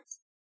 though.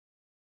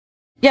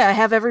 Yeah, I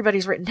have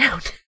everybody's written down.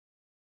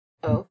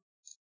 Oh.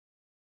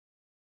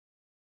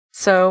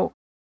 So,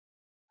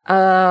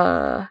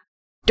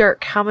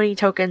 Dirk, how many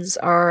tokens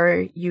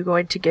are you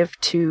going to give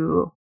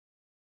to...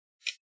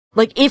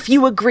 if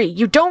you agree.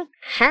 You don't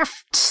have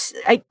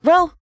to...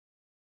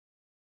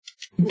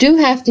 You do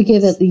have to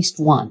give at least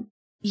one.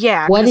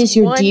 Yeah. What is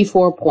your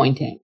D4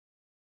 pointing?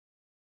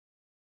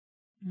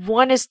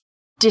 One is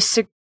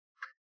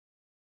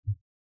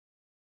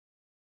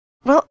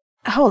Well,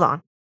 hold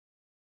on.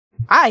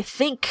 I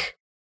think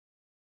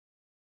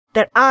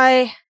that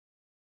I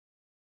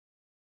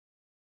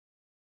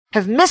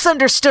have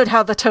misunderstood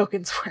how the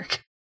tokens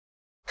work.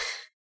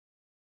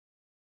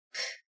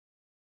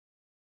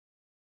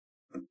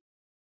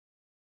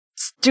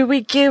 Do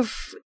we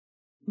give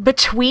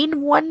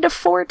between 1 to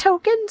 4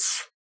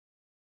 tokens?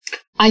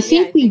 I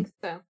think we think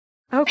so.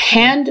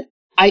 Okay.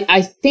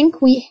 I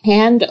think we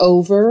hand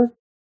over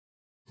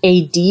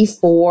a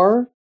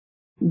D4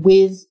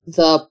 with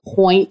the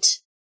point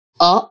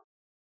up,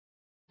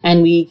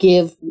 and we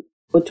give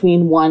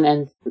between 1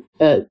 and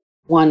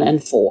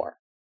 4.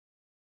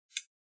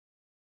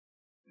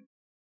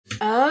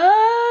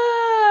 Oh.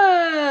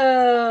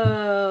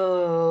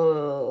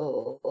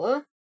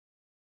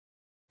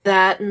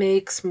 That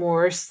makes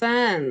more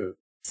sense.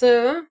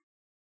 That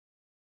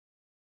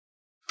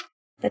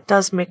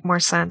does make more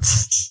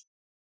sense.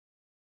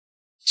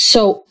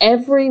 So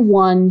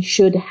everyone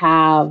should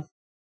have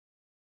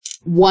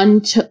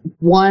one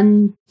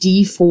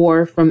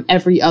D4 from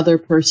every other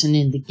person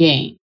in the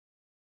game.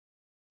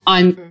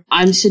 I'm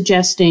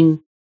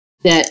suggesting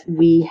that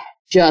we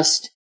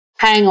just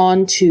hang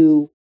on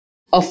to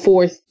a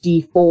 4th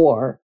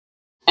D4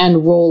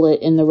 and roll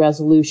it in the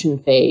resolution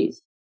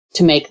phase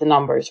to make the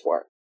numbers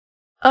work.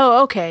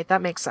 Oh, okay,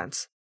 that makes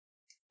sense.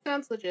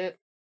 Sounds legit.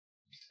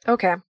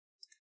 Okay.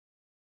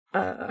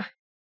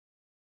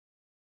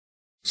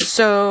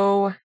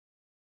 So...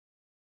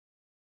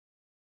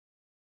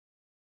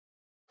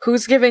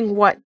 who's giving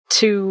what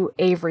to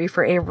Avery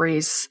for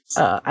Avery's,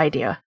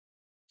 idea?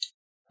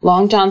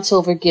 Long John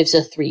Silver gives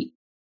a 3.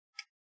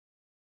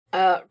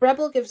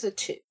 Rebel gives a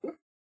 2.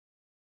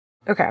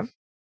 Okay.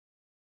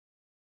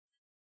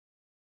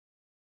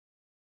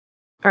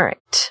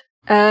 Alright.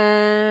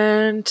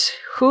 And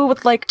who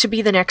would like to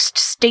be the next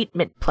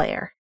statement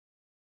player?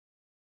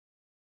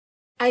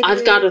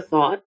 I've got a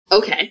thought.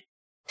 Okay.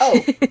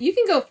 Oh, you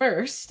can go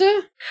first.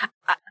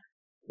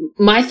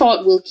 My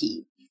thought will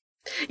keep.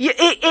 Yeah,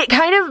 it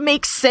kind of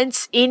makes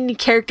sense in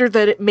character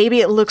that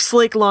maybe it looks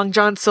like Long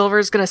John Silver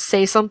is going to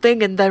say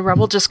something, and then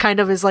Rebel just kind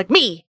of is like,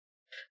 me!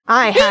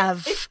 I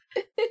have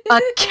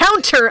a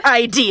counter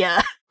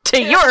idea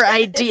to your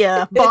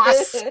idea,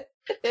 boss!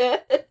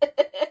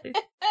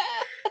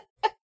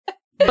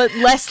 But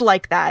less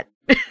like that.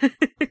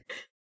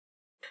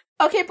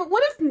 Okay, but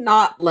what if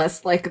not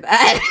less like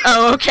that?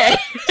 Oh, okay.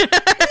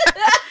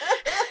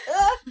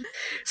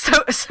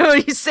 So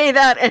you say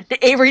that, and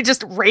Avery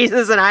just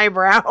raises an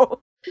eyebrow.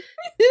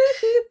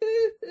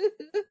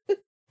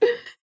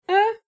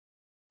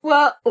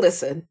 Well,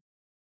 listen.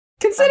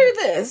 Consider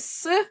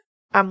this.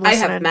 I'm I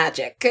listening. have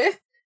magic.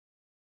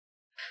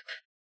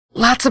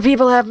 Lots of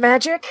people have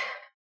magic.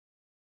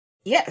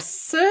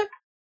 Yes.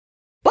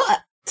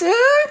 But,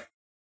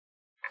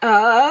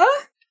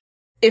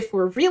 if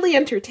we're really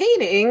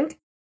entertaining,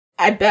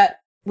 I bet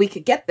we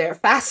could get there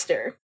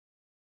faster.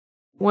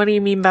 What do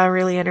you mean by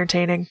really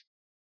entertaining?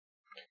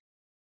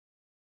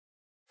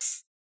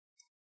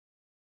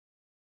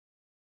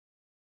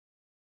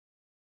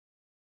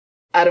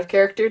 Out of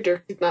character,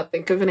 Dirk did not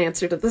think of an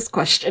answer to this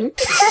question.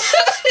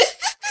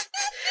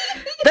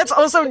 That's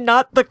also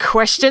not the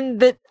question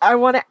that I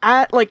want to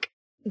ask, like,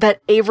 that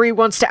Avery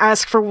wants to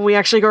ask for when we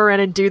actually go around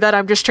and do that.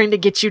 I'm just trying to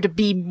get you to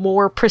be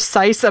more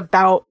precise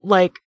about,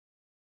 like,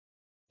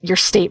 your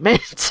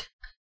statement.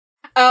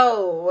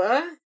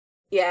 Oh,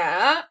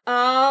 yeah,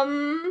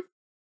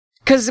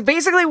 Because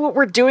basically what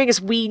we're doing is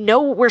we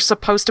know what we're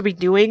supposed to be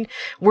doing.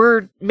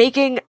 We're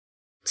making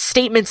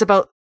statements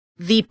about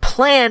the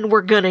plan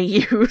we're gonna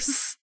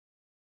use.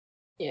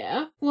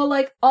 Yeah. Well,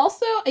 like,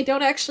 also, I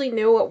don't actually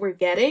know what we're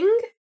getting.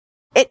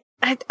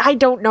 I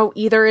don't know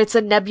either. It's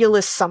a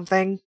nebulous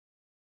something.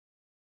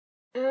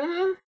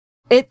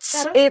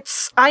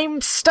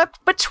 I'm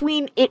stuck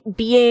between it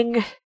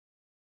being,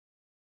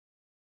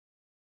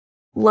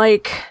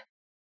 like,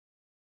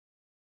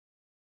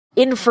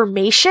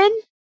 information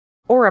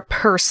or a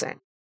person.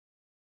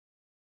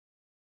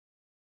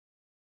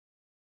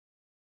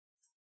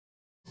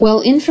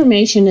 Well,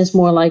 information is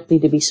more likely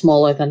to be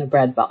smaller than a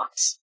bread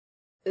box.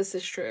 This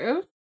is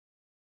true.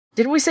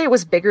 Didn't we say it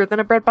was bigger than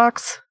a bread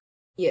box?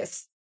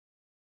 Yes.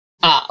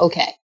 Ah,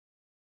 okay.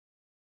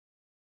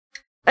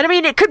 And I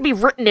mean, it could be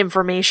written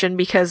information,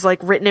 because, like,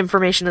 written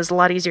information is a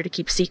lot easier to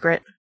keep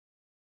secret.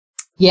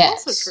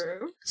 Yes. Also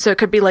true. So it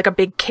could be, like, a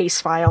big case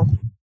file.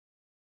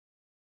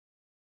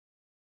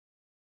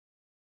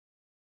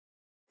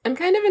 I'm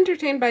kind of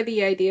entertained by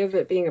the idea of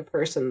it being a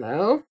person,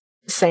 though.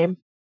 Same.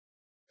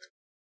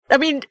 I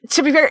mean,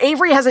 to be fair,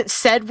 Avery hasn't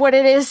said what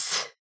it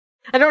is.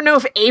 I don't know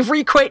if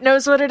Avery quite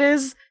knows what it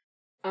is.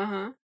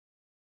 Uh-huh.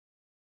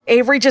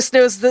 Avery just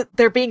knows that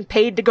they're being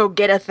paid to go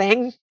get a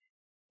thing.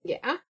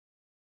 Yeah.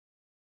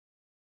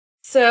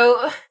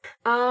 So,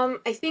 I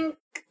think,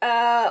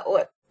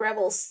 what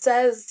Rebel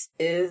says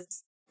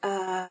is,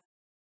 I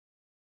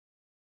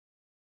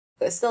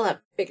still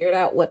haven't figured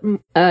out what,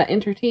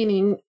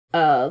 entertaining,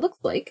 looks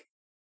like.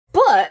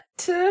 But,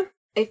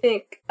 I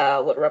think,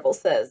 what Rebel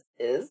says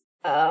is,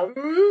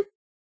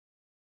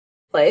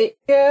 like,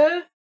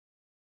 I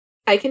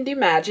can do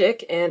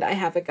magic, and I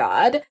have a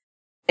god,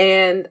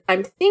 and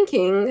I'm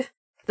thinking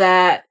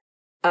that,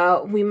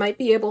 we might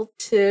be able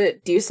to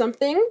do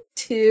something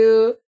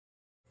to,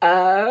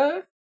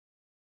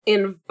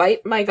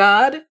 invite my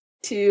god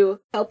to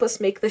help us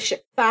make the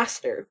ship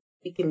faster.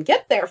 We can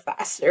get there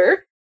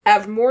faster,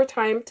 have more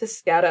time to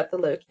scout out the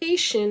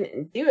location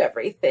and do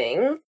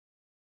everything,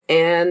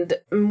 and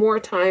more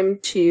time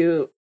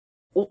to...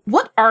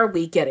 What are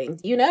we getting?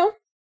 Do you know?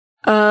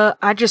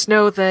 I just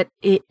know that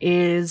it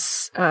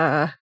is,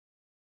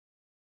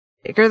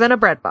 bigger than a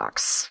bread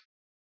box.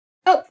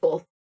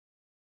 Helpful.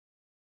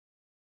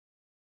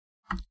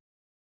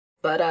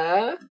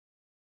 But,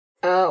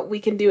 we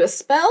can do a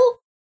spell.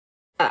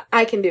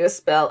 I can do a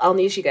spell. I'll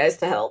need you guys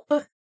to help.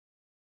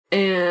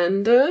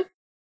 And,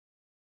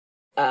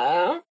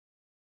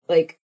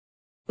 like,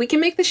 we can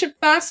make the ship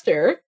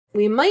faster.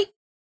 We might...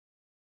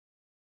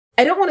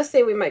 I don't want to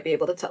say we might be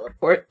able to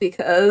teleport,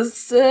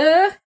 because,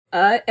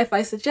 if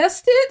I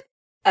suggest it,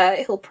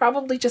 he'll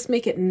probably just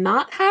make it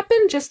not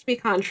happen, just to be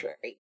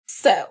contrary.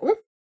 So...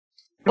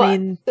 I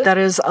mean, that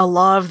is a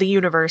law of the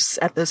universe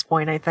at this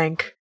point, I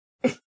think.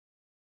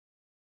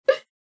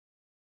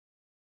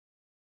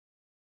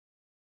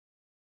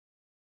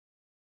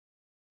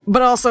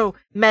 But also,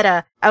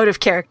 meta, out of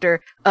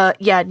character,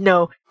 yeah,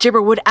 no,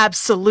 Jibber would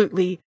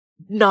absolutely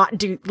not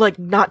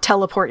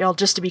teleport y'all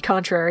just to be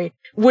contrary.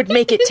 Would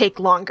make it take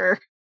longer.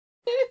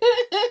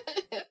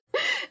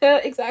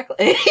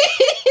 Exactly.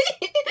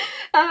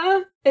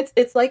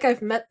 It's like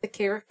I've met the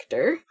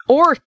character.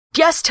 Or,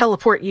 yes,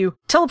 teleport you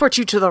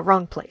to the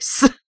wrong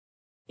place.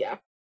 Yeah.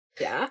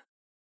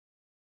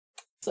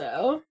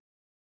 So,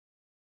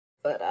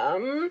 but,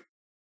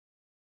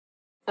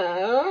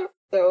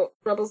 so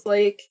Rebel's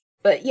like,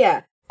 but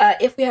yeah,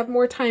 if we have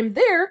more time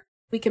there,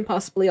 we can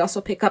possibly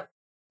also pick up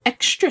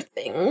extra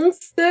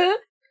things,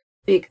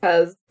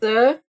 because,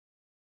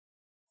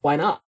 why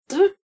not?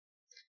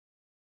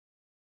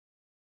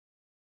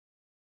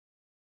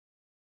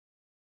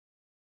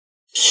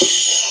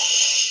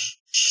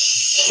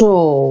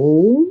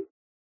 So,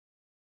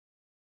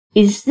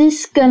 is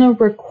this gonna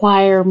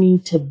require me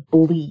to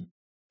bleed?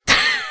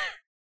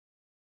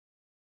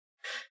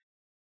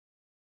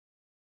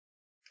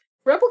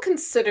 Rebel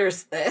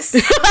considers this.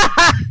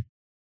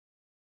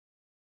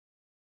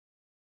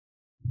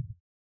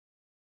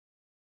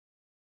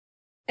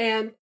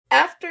 And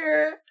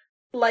after,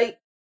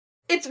 like,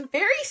 it's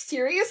very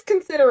serious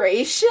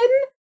consideration,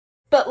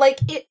 but, like,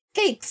 it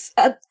takes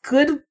a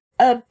good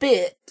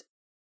bit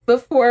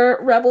before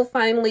Rebel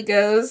finally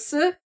goes,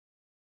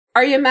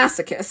 "Are you a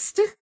masochist?"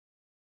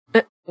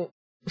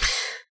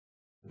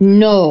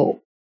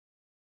 No.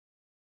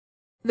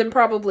 Then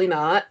probably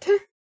not.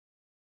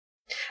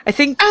 I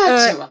think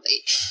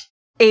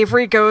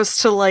Avery goes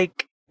to,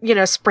 like,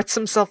 spritz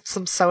himself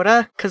some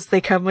soda, because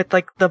they come with,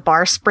 like, the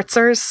bar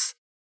spritzers.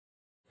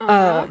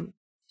 And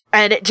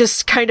it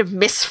just kind of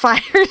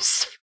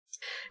misfires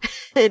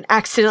and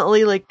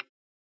accidentally, like,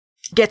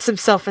 gets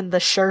himself in the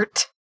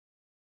shirt.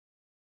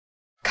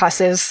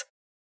 Cusses.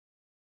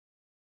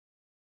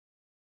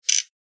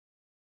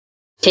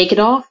 Take it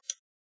off?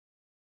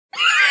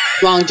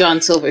 Long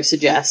John Silver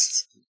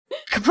suggests.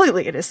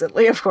 Completely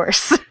innocently, of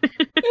course.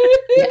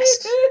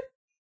 Yes.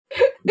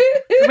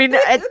 I mean,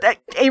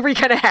 Avery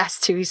kind of has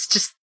to. He's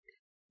just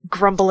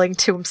grumbling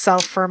to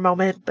himself for a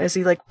moment as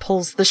he, like,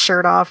 pulls the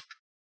shirt off.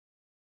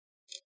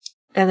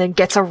 And then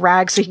gets a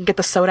rag so he can get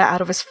the soda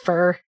out of his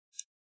fur.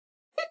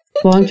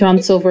 Long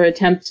John Silver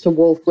attempts to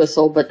wolf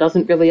whistle, but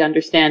doesn't really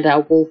understand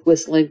how wolf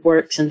whistling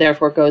works, and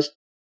therefore goes...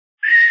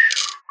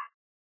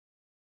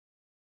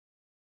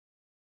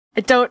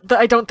 I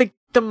don't think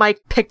the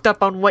mic picked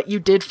up on what you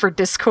did for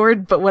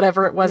Discord, but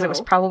whatever it was, No. It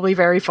was probably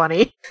very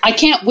funny. I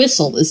can't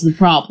whistle is the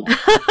problem. So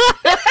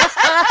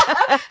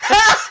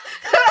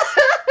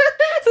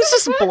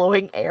it's just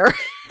blowing air.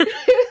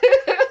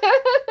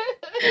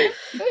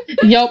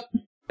 Yup.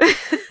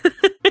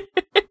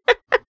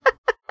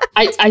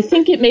 I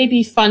think it may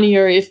be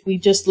funnier if we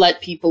just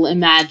let people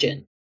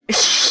imagine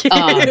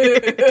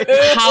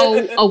how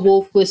a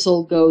wolf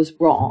whistle goes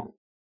wrong.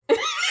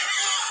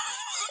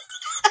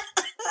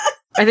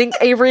 I think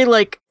Avery,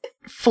 like,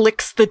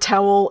 flicks the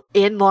towel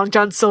in Long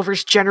John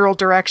Silver's general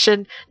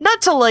direction.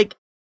 Not to, like,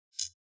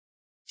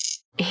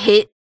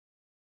 hit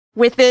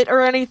with it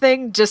or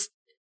anything, just,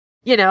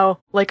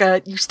 like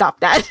you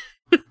stop that.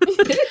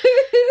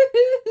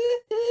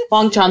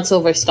 Long John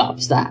Silver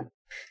stops that.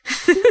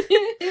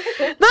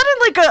 Not in,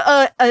 like,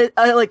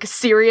 a like,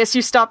 serious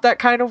you stop that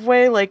kind of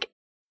way, like,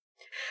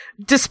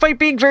 despite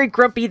being very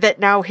grumpy that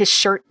now his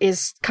shirt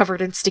is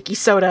covered in sticky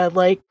soda,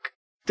 like,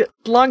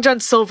 Long John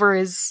Silver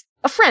is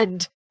a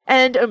friend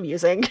and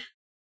amusing.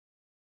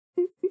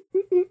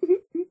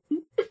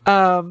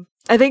 I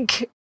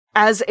think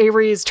as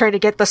Avery is trying to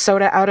get the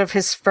soda out of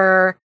his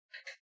fur,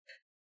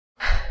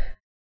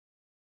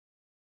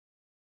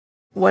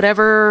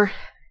 whatever.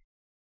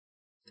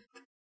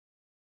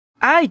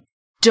 I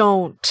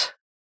don't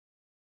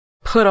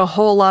put a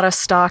whole lot of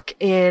stock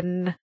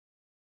in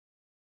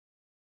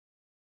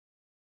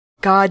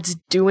God's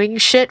doing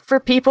shit for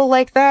people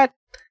like that.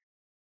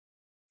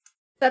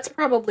 That's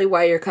probably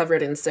why you're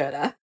covered in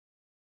soda.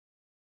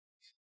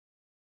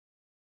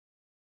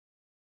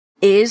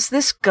 Is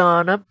this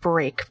gonna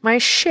break my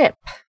ship?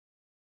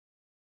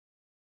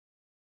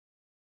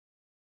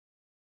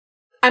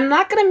 I'm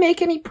not gonna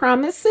make any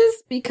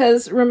promises,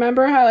 because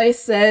remember how I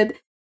said,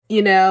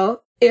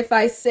 if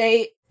I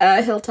say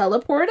he'll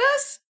teleport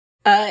us,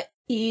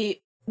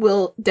 he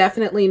will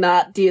definitely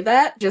not do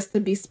that, just to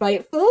be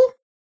spiteful.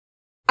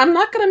 I'm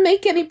not gonna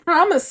make any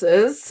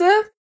promises,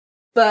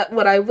 but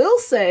what I will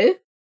say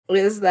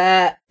is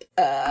that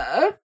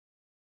I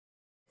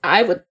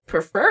would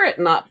prefer it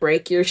not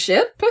break your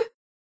ship,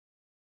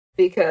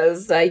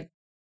 because I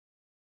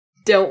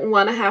don't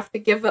want to have to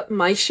give up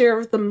my share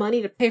of the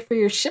money to pay for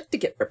your ship to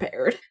get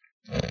repaired.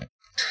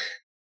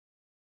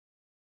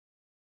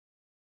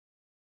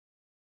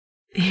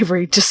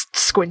 Avery just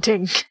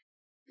squinting.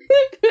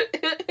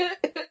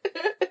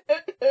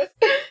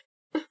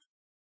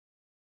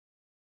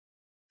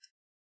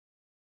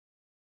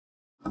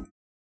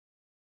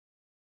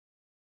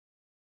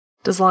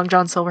 Does Long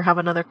John Silver have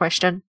another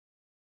question?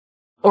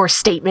 Or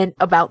statement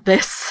about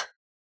this?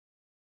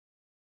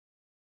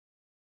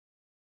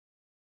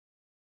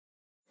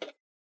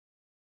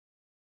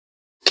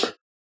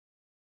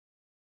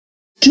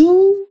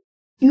 Do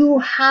you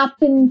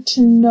happen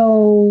to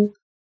know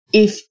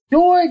if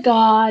your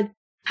god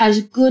has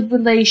a good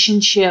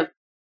relationship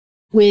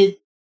with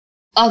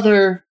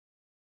other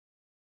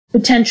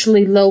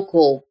potentially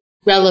local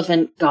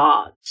relevant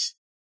gods?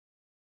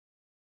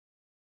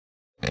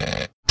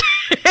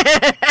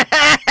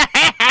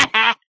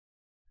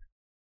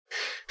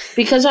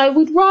 Because I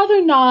would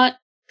rather not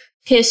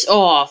piss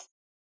off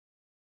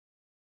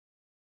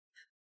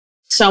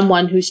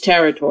someone whose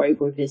territory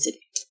we're visiting.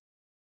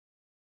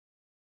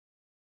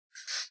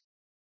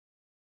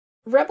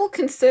 Rebel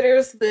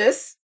considers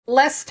this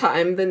less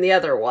time than the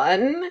other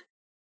one,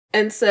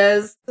 and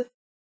says,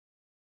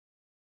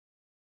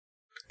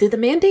 "Did the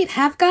Mandate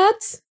have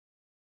gods?"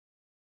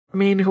 I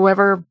mean,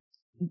 whoever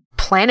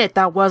planet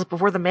that was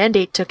before the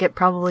Mandate took it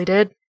probably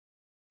did.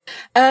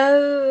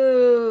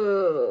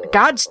 Oh.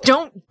 Gods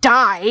don't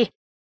die!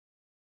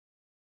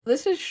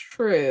 This is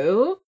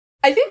true.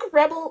 I think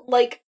Rebel,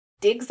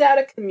 digs out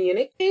a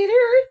communicator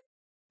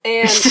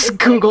and just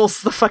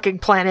Googles the fucking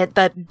planet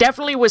that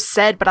definitely was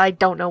said, but I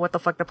don't know what the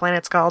fuck the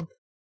planet's called.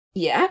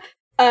 Yeah.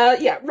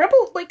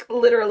 Rebel,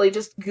 literally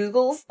just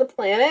Googles the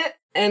planet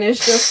and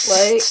is just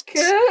it's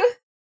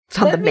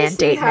on the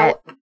Mandate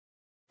net.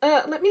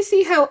 Let me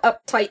see how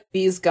uptight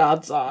these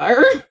gods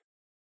are.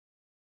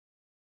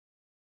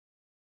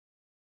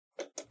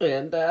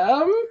 And,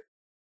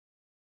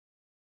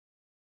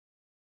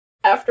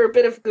 after a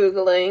bit of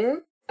Googling,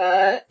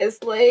 it's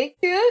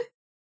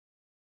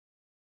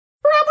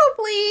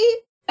probably,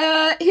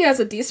 he has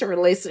a decent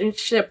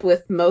relationship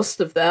with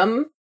most of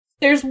them.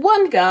 There's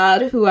one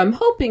god who I'm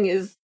hoping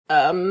is,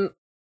 as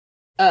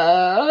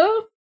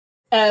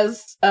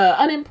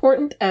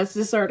unimportant as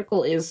this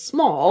article is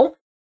small,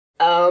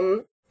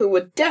 who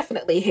would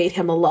definitely hate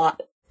him a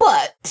lot,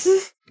 but...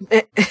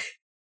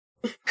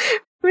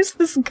 Who's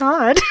this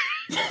god?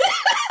 Who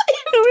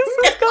is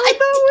this god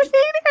that would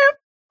hate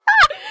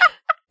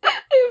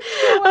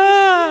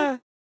him?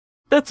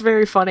 That's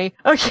very funny.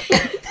 Okay.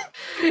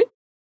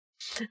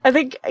 I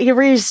think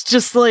Avery's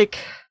just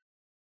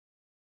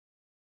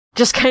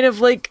kind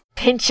of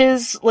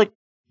pinches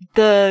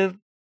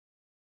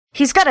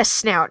he's got a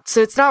snout,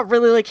 so it's not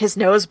really his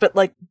nose, but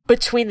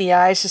between the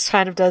eyes just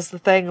kind of does the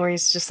thing where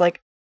he's just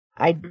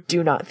I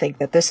do not think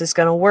that this is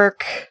gonna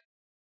work.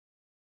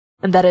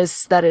 And that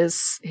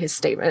is his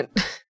statement.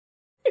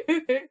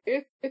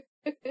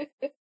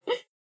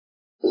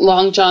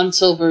 Long John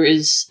Silver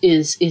is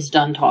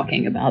done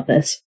talking about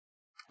this.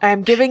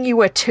 I'm giving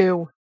you a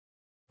 2.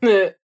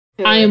 I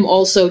am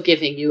also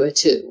giving you a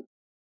 2.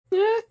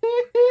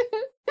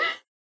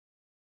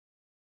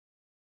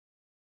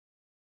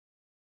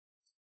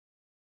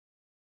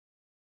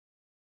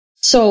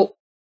 So,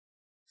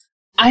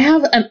 I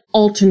have an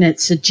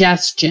alternate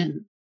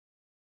suggestion.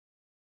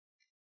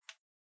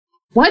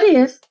 What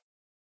if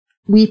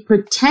we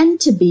pretend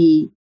to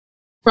be,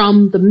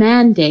 from the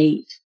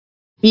Mandate,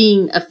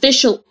 being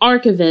official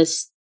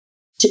archivists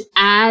to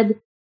add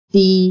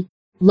the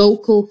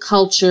local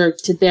culture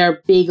to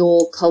their big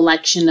old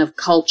collection of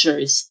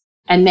cultures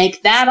and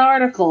make that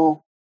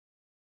article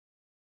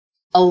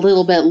a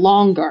little bit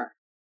longer?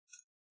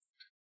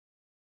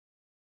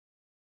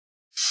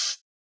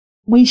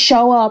 We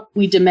show up,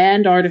 we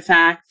demand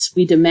artifacts,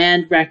 we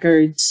demand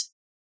records,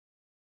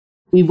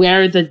 we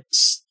wear the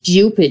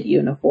stupid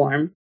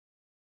uniform.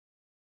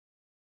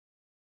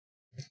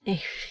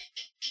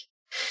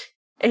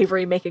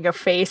 Avery making a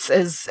face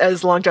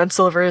as Long John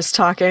Silver is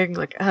talking,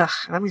 ugh,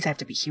 that means I have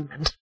to be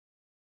human.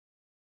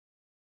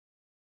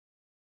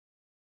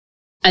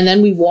 And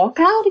then we walk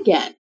out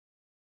again.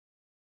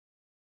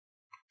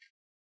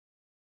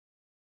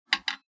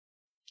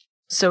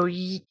 So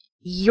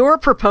your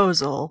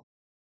proposal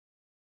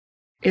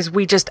is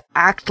we just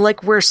act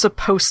like we're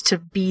supposed to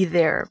be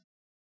there.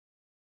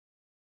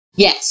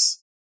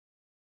 Yes.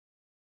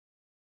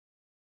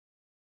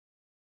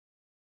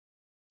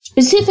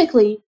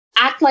 Specifically,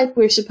 act like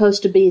we're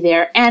supposed to be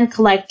there and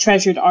collect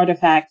treasured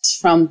artifacts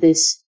from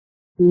this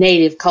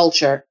native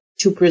culture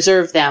to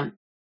preserve them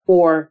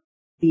for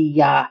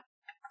the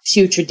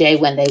future day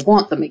when they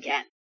want them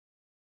again.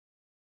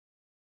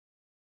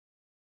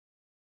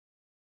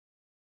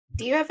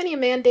 Do you have any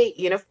Mandate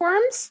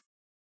uniforms?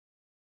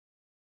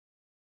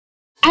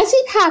 As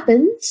it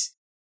happens,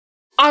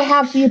 I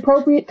have the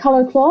appropriate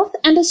color cloth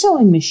and a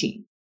sewing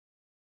machine.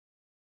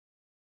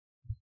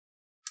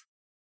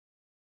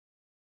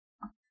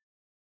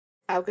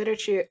 How good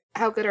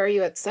are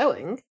you at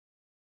sewing?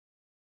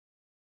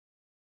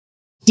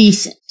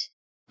 Decent.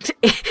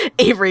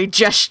 Avery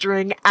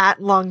gesturing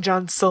at Long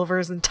John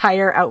Silver's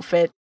entire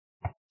outfit.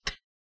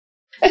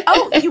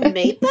 Oh, you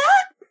made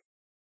that?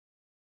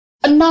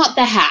 Not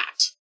the hat.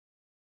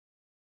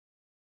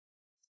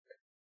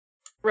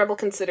 Rebel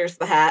considers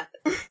the hat.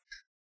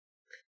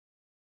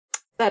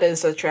 That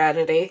is a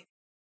tragedy.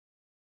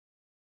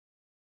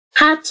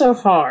 Hats are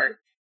hard.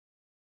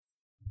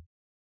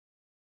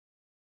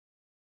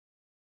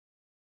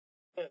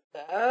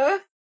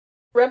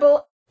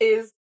 Rebel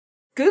is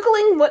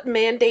Googling what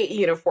Mandate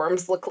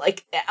uniforms look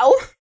like now.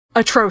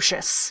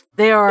 Atrocious.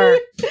 They are...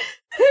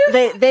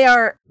 they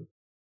are...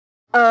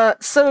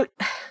 So...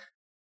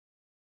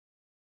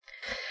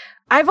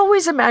 I've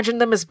always imagined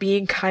them as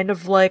being kind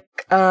of like,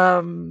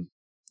 the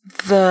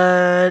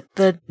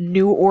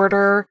New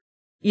Order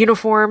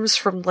uniforms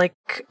from,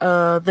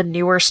 the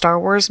newer Star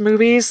Wars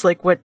movies,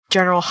 what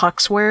General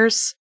Hux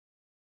wears.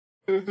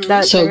 Mm-hmm.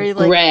 That so very,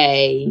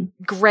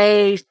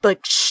 gray,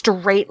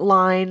 straight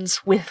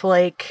lines with,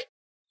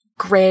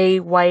 gray,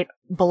 white,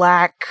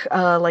 black,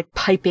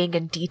 piping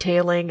and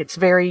detailing. It's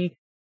very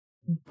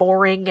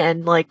boring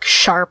and,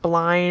 sharp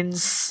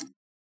lines.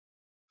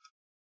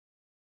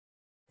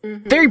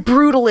 Mm-hmm. Very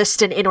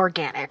brutalist and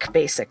inorganic,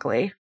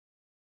 basically.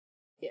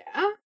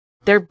 Yeah.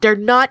 They're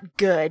not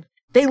good.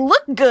 They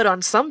look good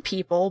on some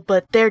people,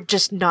 but they're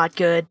just not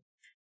good.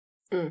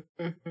 I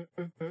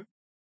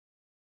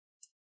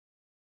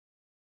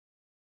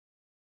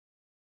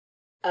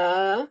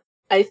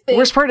think...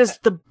 Worst part is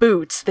the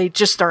boots. They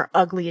just are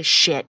ugly as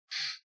shit.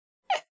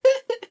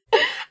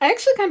 I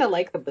actually kind of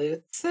like the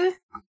boots.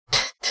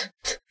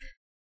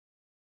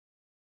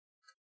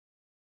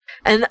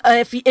 And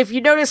if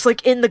you notice,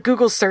 like, in the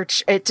Google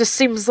search, it just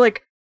seems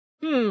like,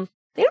 they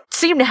don't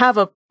seem to have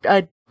a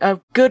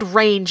good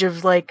range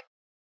of, like,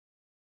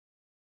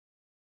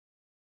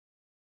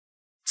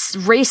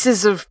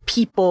 races of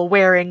people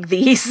wearing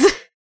these.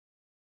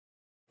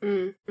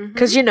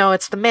 Because, you know,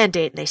 it's the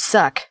mandate and they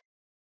suck.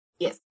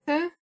 Yes.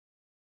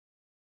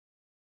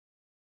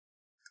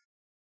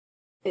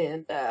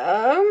 And,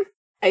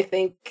 I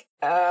think,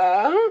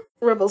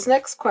 Rebel's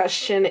next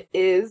question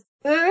is,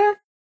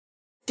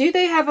 do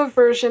they have a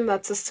version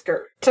that's a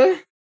skirt?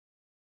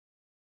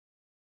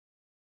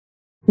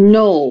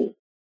 No.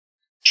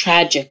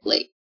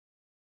 Tragically.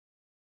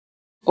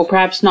 Or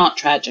perhaps not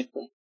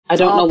tragically. I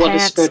don't know what a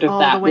skirt of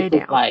that would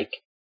look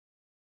like.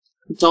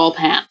 It's all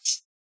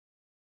pants.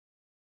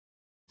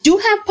 Do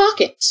have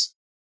pockets.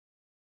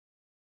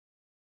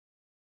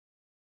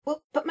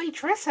 Well, but my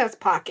dress has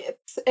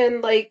pockets,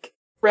 and, like,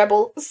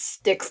 Rebel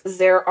sticks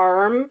their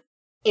arm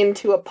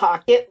into a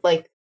pocket,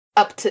 like,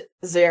 up to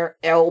their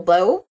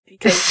elbow,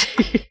 because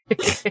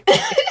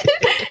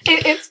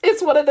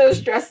it's one of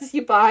those dresses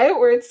you buy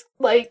where it's,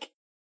 like,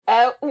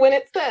 when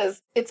it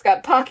says it's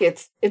got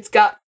pockets, it's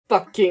got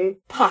fucking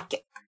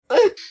pockets.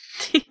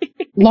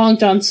 Long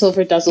John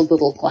Silver does a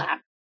little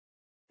clap.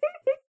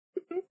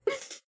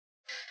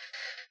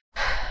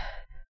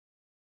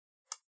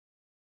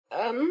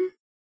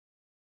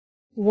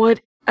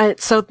 What?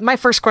 So my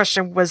first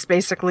question was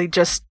basically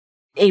just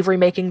Avery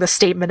making the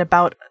statement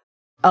about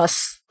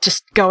us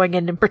just going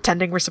in and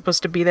pretending we're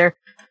supposed to be there.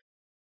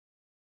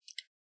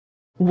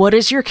 What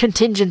is your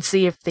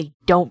contingency if they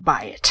don't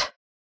buy it?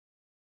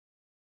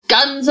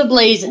 Guns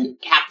a-blazing,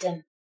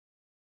 Captain.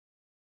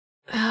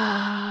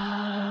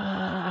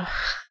 I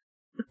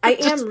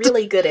am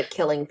really good at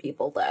killing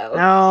people, though.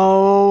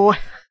 No.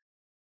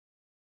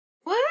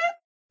 What?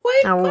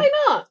 Why? No. Why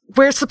not?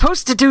 We're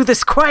supposed to do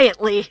this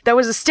quietly. That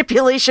was a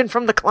stipulation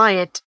from the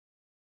client.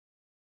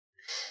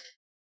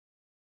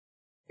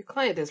 Your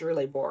client is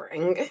really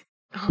boring.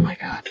 Oh my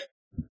god.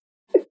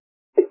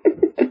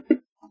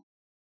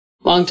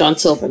 Long John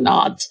Silver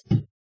nods.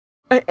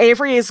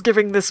 Avery is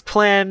giving this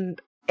plan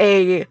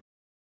a...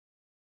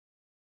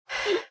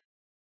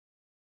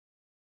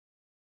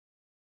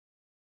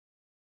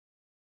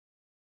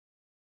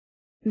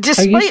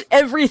 Despite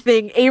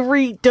everything,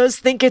 Avery does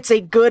think it's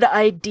a good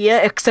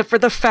idea, except for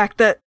the fact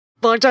that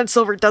Long John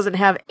Silver doesn't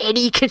have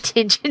any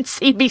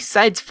contingency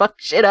besides fuck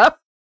shit up.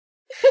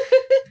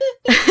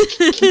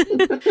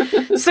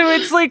 So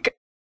it's like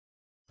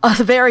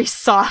a very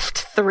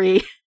soft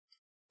 3.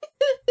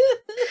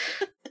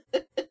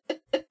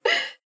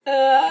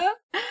 I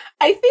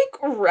think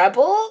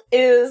Rebel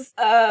is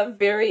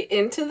very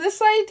into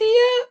this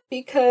idea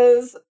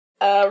because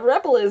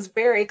Rebel is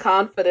very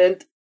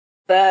confident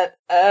that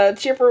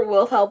Chipper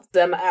will help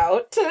them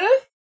out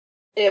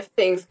if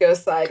things go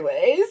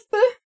sideways.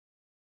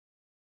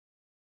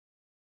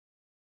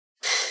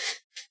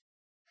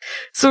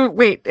 So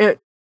wait,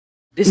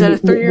 is that a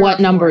 3? What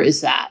number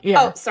is that?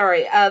 Yeah. Oh,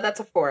 sorry, that's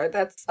a 4.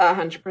 That's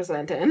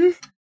 100% in.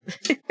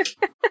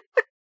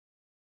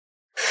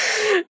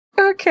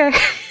 Okay.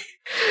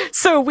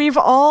 So we've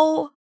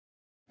all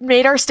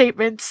made our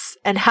statements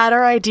and had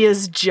our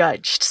ideas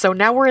judged. So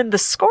now we're in the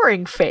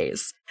scoring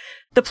phase.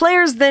 The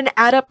players then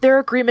add up their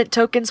agreement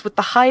tokens with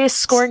the highest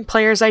scoring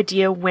player's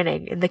idea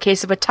winning. In the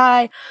case of a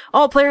tie,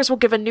 all players will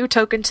give a new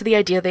token to the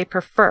idea they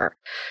prefer.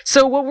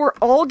 So what we're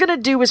all gonna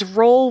do is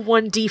roll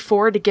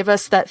 1d4 to give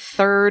us that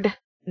third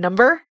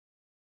number.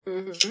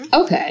 Mm-hmm.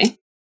 Okay.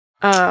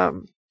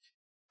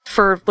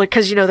 For, like,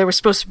 cause, you know, there was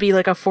supposed to be,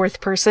 like, a 4th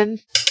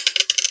person.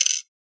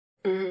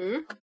 Mm-hmm.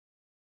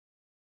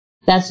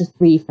 That's a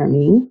 3 for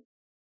me.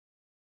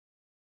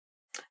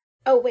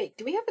 Oh, wait,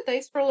 do we have a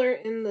dice roller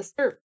in the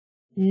SERP?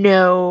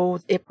 No,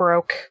 it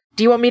broke.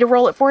 Do you want me to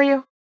roll it for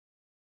you?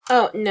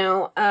 Oh,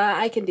 no,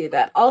 I can do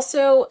that.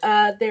 Also,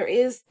 there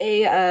is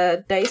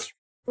a dice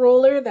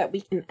roller that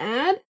we can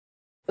add,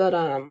 but,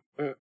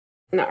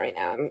 not right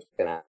now.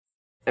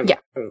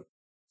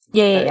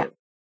 Yeah.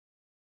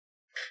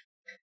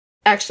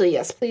 Actually,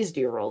 yes, please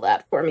do roll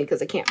that for me,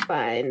 because I can't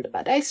find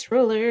my dice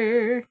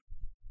roller.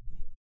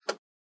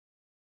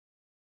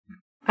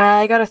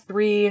 I got a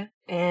 3,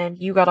 and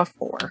you got a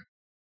 4.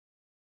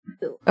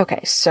 Ooh.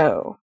 Okay,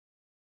 so...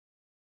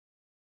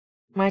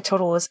 my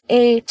total is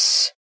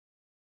 8.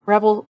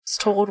 Rebel's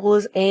total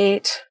is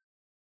 8.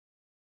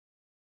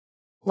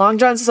 Long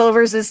John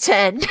Silver's is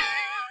 10.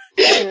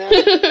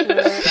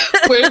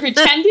 We're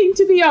pretending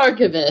to be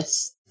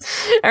archivists.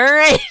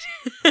 Alright.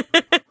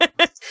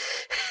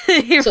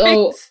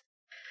 So,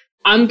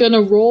 I'm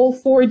gonna roll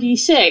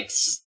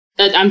 4d6.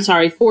 I'm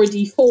sorry,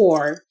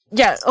 4d4.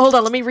 Yeah, hold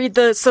on, let me read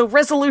so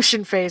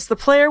resolution phase. The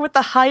player with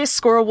the highest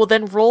score will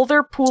then roll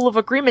their pool of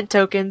agreement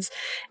tokens,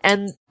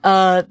 and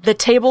the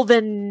table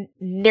then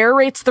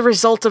narrates the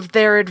result of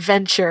their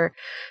adventure.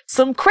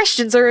 Some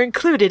questions are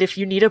included if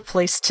you need a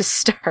place to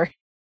start.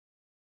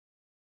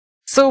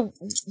 So,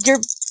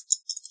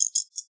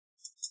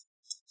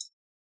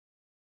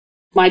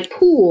 my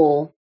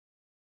pool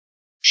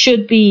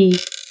should be...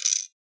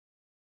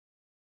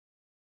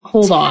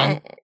 Hold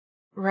on.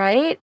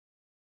 Right?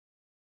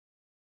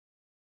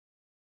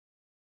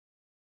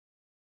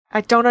 I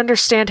don't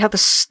understand how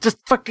the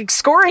fucking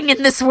scoring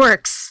in this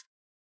works.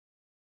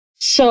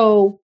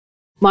 So,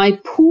 my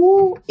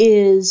pool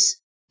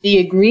is the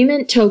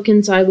agreement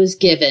tokens I was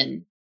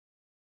given.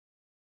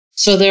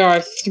 So there are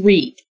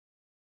 3.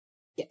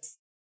 Yes.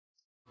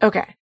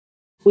 Okay.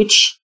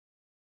 Which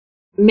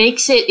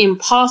makes it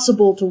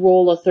impossible to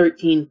roll a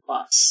 13+.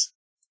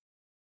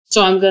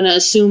 So I'm going to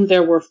assume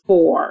there were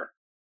 4,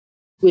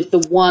 with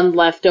the 1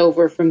 left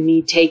over from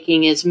me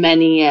taking as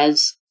many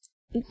as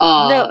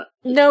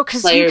no,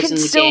 because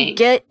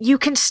you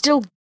can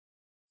still.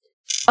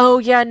 Oh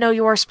yeah, no,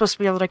 you are supposed to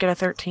be able to get a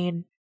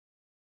 13.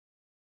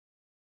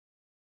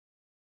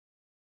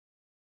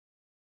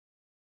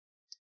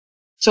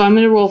 So I'm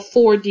going to roll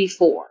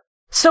 4d4.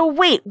 So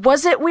wait,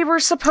 was it we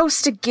were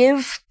supposed to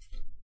give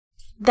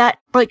that,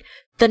 like,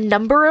 the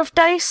number of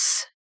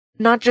dice?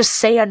 Not just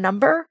say a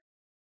number?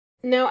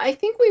 No, I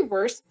think we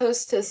were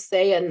supposed to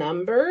say a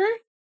number,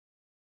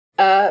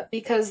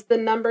 because the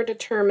number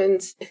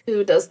determines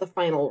who does the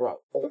final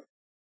roll.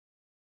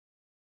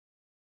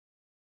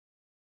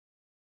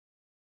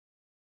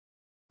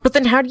 But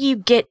then how do you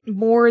get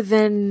more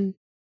than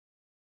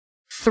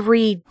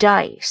 3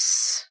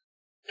 dice?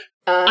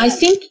 I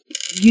think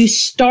you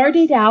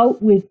started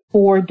out with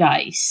 4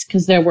 dice,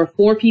 because there were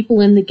 4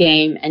 people in the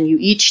game, and you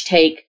each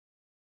take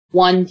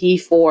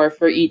 1d4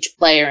 for each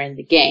player in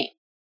the game.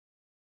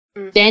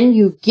 Mm-hmm. Then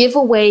you give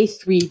away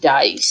 3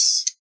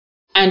 dice,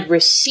 and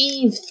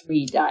receive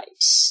 3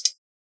 dice.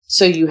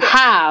 So you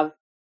have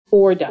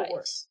 4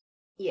 dice.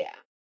 Yeah.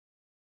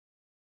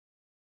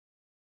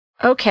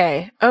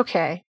 Okay.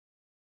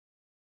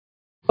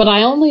 But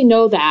I only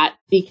know that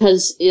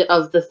because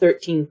of the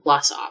 13+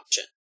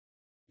 option.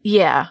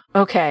 Yeah,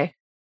 okay.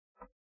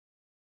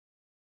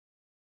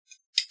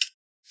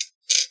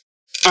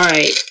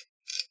 Alright.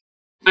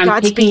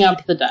 I'm picking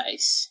up the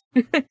dice.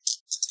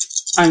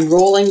 I'm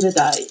rolling the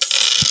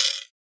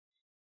dice.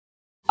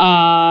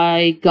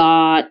 I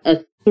got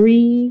a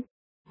 3,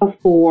 a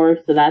 4,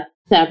 so that's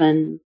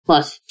 7,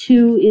 plus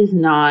 2 is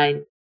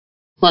 9,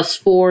 plus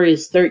 4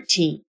 is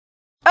 13.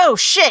 Oh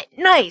shit,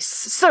 nice!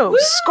 So,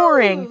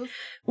 scoring.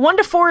 1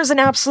 to 4 is an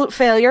absolute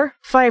failure,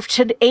 5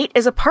 to 8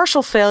 is a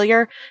partial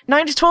failure,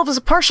 9 to 12 is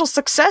a partial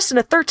success, and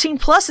a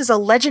 13+ is a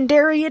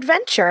legendary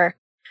adventure.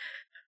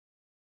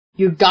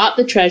 You got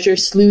the treasure,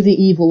 slew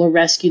the evil, or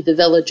rescued the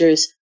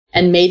villagers,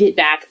 and made it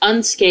back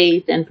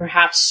unscathed and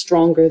perhaps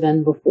stronger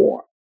than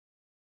before.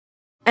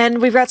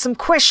 And we've got some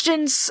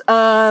questions,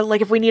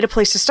 like if we need a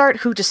place to start,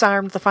 who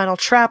disarmed the final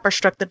trap or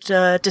struck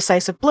the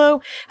decisive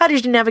blow, how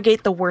did you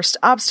navigate the worst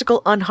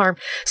obstacle unharmed?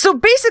 So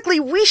basically,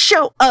 we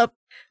show up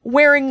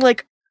wearing,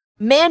 like,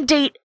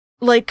 mandate,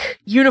 like,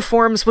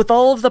 uniforms with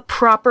all of the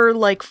proper,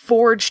 like,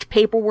 forged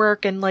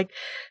paperwork and, like,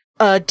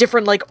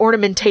 different, like,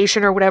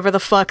 ornamentation or whatever the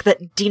fuck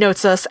that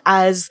denotes us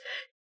as,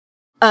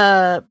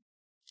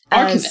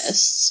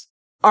 archivists.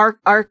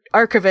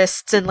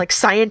 Archivists and, like,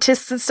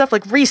 scientists and stuff,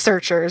 like,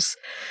 researchers.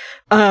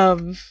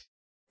 And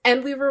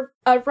we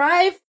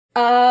arrive,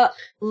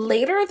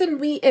 later than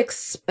we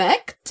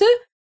expect,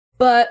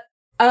 but,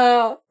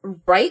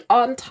 right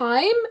on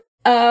time,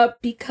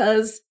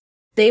 because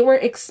they were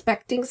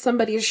expecting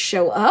somebody to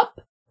show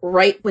up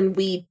right when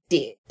we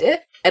did,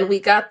 and we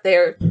got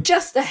there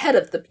just ahead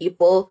of the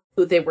people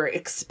who they were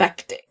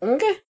expecting.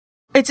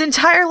 It's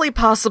entirely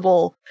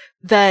possible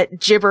that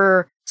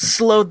Gibber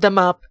slowed them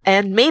up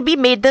and maybe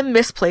made them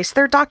misplace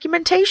their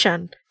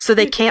documentation, so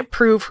they can't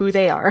prove who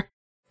they are.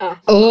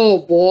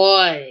 Oh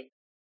boy.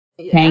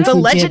 Yeah. It's a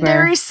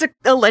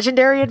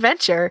legendary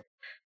adventure.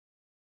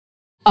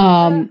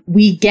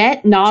 We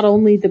get not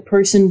only the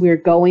person we're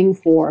going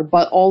for,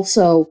 but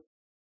also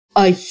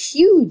a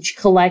huge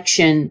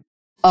collection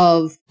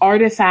of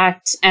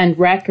artifacts and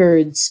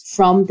records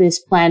from this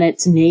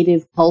planet's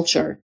native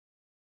culture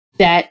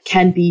that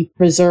can be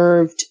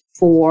preserved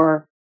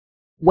for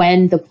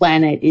when the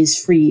planet is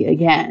free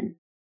again.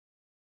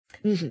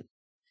 Mm-hmm.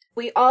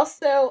 We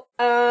also,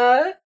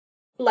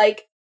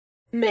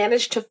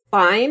 managed to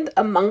find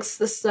amongst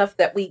the stuff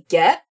that we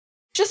get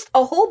just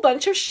a whole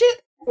bunch of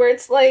shit where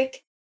it's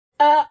like,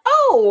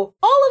 all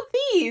of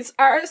these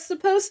are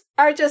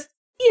just,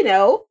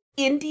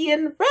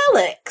 Indian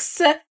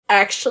relics.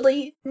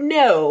 Actually,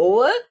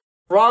 no.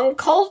 Wrong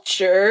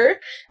culture.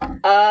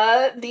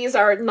 These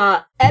are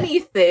not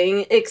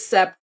anything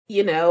except,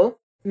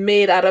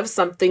 made out of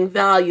something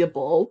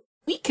valuable.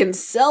 We can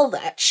sell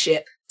that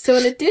shit. So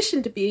in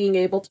addition to being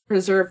able to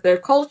preserve their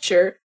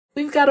culture,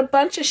 we've got a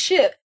bunch of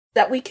shit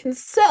that we can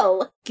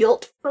sell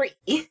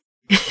guilt-free.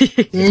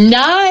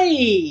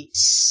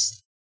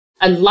 Nice!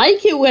 I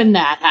like it when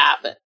that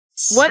happens.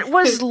 What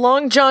was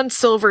Long John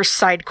Silver's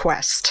side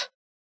quest?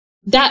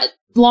 That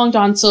Long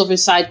John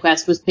Silver's side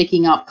quest was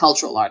picking up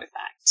cultural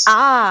artifacts.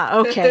 Ah,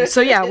 okay. So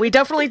yeah, we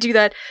definitely do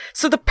that.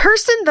 So the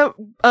person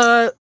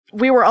that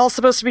we were all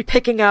supposed to be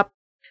picking up,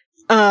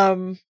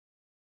 I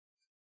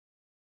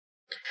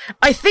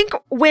think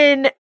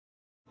when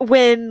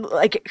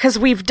like, because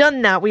we've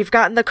done that, we've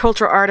gotten the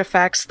cultural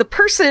artifacts. The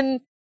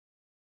person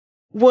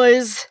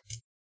was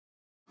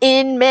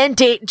in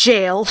Mandate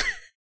jail.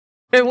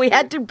 And we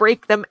had to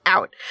break them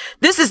out.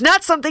 This is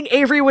not something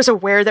Avery was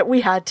aware that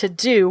we had to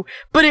do,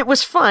 but it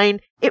was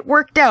fine. It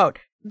worked out.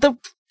 The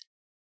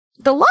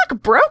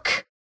lock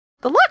broke?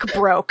 The lock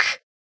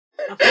broke.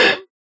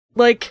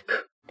 Like,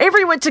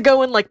 Avery went to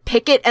go and, like,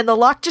 pick it, and the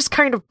lock just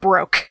kind of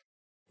broke.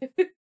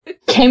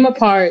 Came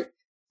apart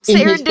in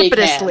his big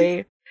hand.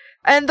 Serendipitously.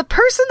 And the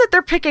person that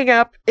they're picking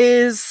up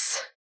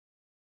is...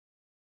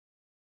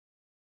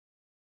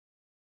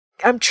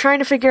 I'm trying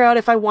to figure out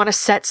if I want to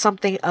set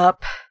something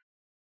up.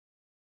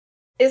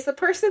 Is the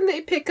person they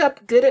pick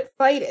up good at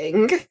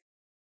fighting?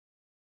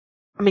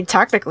 I mean,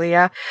 technically,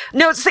 yeah.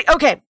 No,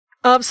 okay.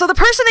 So the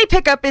person they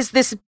pick up is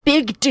this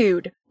big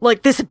dude.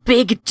 Like, this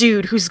big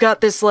dude who's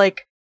got this,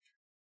 like,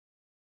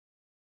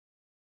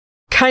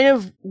 kind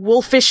of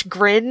wolfish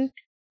grin.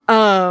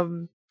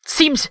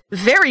 Seems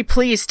very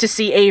pleased to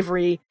see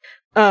Avery.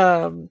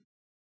 Even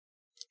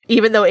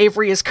though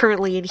Avery is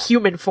currently in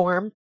human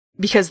form.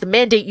 Because the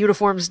Mandate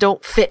uniforms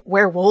don't fit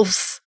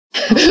werewolves.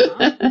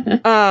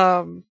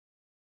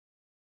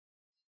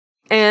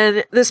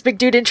 And this big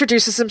dude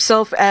introduces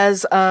himself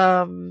as,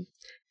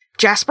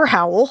 Jasper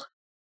Howell.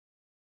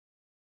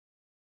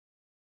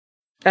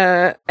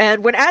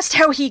 And when asked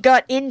how he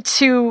got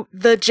into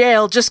the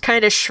jail, just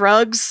kind of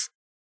shrugs.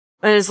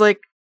 And is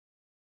like,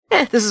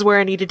 this is where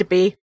I needed to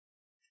be.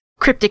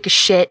 Cryptic as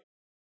shit.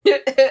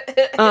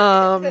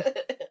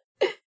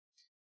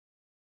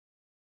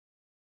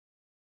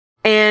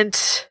 And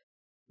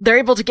they're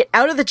able to get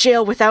out of the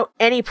jail without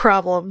any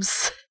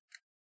problems.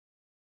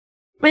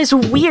 I mean, it's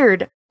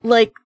weird.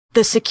 Like,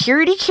 the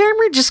security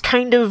camera just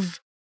kind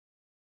of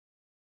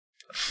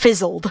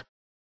fizzled.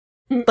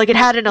 Like, it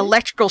had an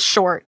electrical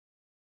short.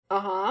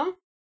 Uh-huh.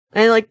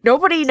 And, like,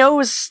 nobody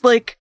knows,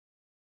 like,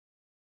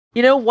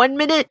 you know, 1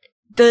 minute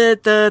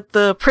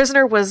the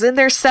prisoner was in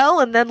their cell,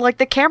 and then, like,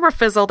 the camera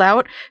fizzled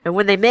out, and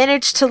when they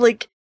managed to,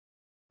 like,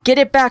 get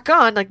it back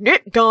on, like,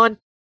 gone.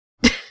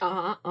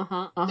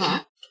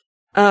 I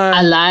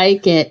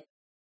like it.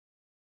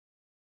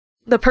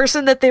 The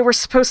person that they were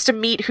supposed to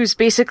meet, who's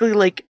basically,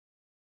 like,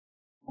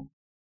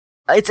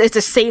 it's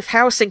a safe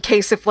house in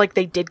case if, like,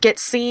 they did get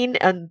seen,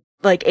 and,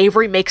 like,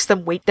 Avery makes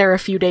them wait there a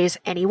few days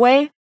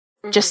anyway,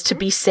 just to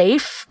be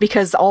safe,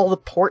 because all the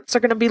ports are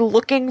gonna be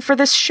looking for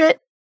this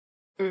shit.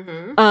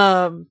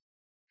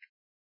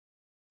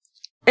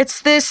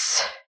 It's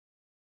this...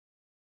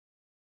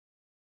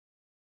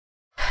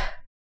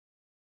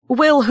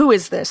 Will, who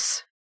is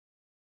this?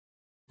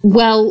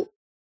 Well,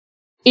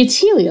 it's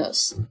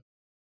Helios.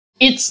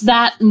 It's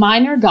that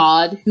minor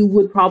god who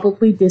would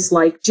probably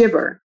dislike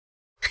Gibber.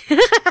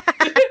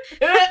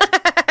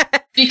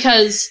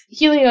 Because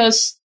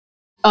Helios,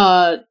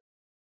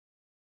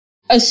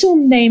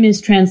 assumed name is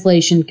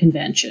translation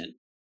convention.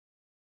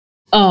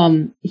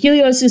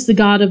 Helios is the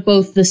god of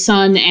both the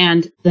sun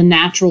and the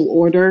natural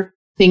order,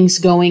 things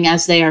going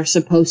as they are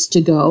supposed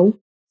to go.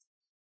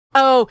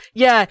 Oh,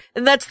 yeah,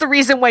 and that's the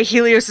reason why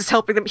Helios is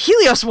helping them.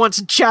 Helios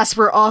wants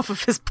Jasper off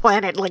of his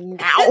planet, like,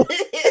 now.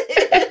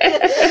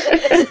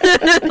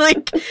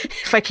 Like,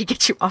 if I could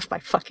get you off my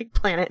fucking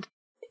planet.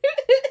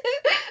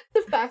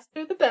 The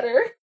faster, the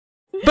better.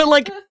 But,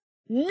 like,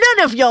 none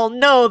of y'all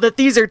know that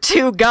these are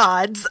two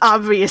gods,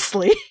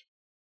 obviously.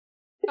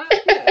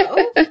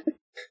 No.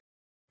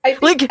 I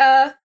think, like,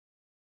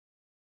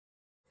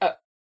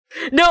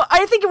 no,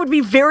 I think it would be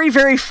very,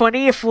 very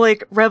funny if,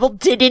 like, Rebel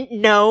didn't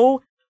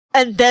know,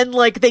 and then,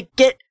 like, they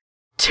get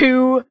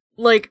to,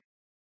 like,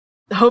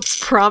 Hope's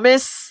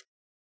Promise,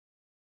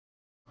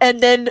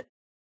 and then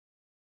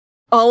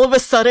all of a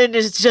sudden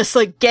it just,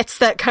 like, gets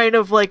that kind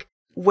of, like,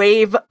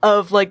 wave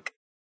of, like,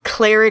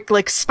 cleric,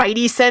 like,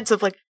 spidey sense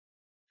of, like,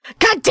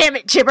 God damn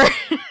it, Gibber!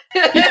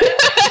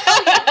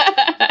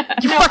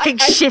 You fucking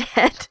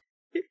shithead.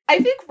 I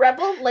think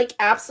Rebel, like,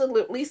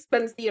 absolutely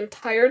spends the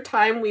entire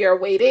time we are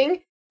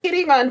waiting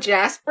hitting on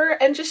Jasper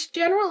and just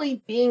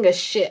generally being a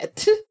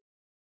shit.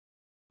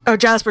 Oh,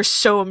 Jasper's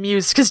so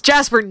amused, because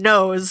Jasper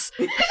knows.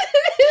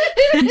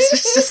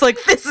 It's just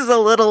like, this is a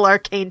little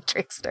arcane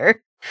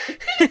trickster.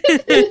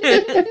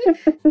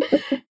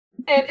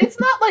 And it's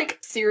not, like,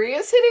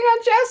 serious hitting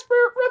on Jasper.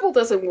 Rebel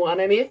doesn't want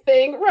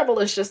anything. Rebel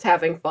is just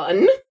having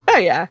fun. Oh,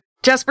 yeah.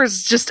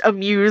 Jasper's just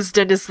amused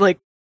and is, like,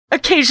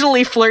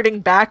 occasionally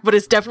flirting back, but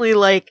it's definitely,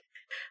 like,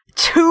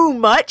 too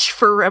much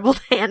for Rebel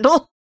to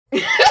handle.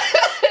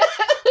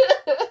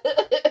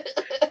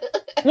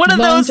 One of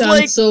those, John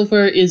like...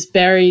 Silver is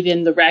buried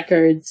in the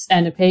records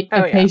and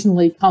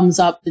occasionally comes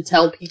up to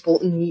tell people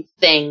neat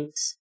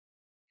things.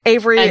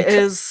 Avery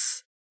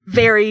is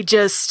very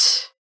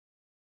just...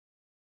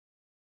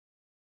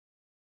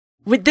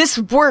 This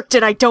worked,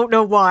 and I don't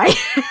know why.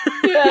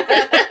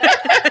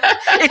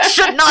 It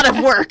should not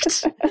have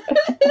worked.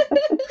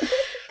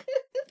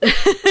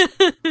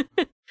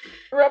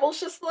 Rebel's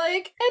just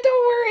like,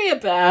 don't worry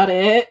about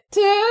it.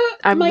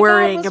 I'm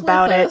worrying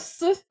about it.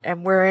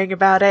 I'm worrying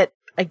about it.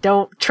 I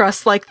don't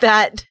trust like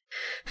that.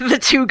 The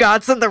two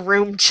gods in the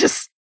room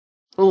just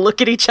look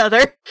at each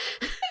other.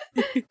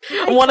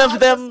 One of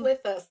them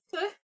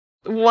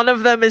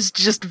is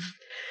just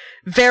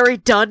very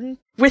done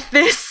with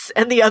this,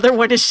 and the other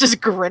one is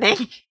just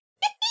grinning.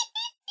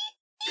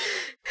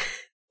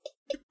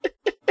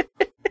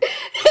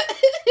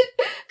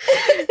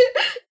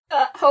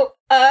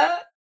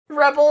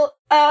 Rebel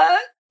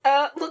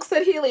looks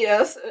at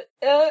Helios,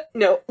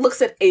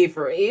 looks at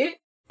Avery,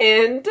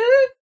 and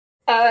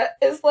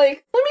is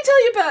like, let me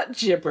tell you about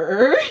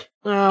Gibber.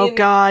 Oh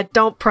god,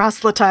 don't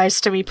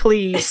proselytize to me,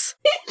 please.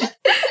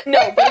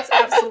 No, but it's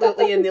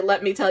absolutely in the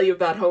let me tell you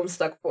about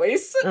Homestuck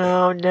voice.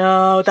 Oh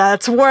no,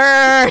 that's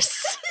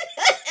worse!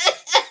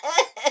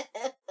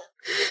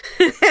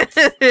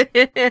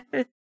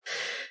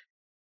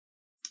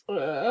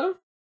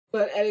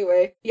 But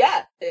anyway,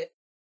 yeah.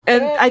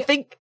 And I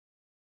think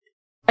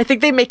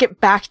they make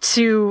it back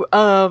to,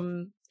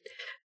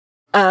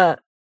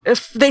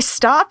 if they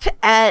stop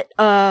at,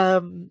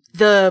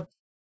 the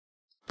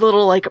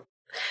little, like,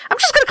 I'm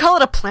just gonna call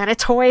it a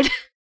planetoid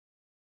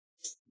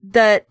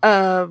that,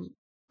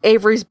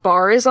 Avery's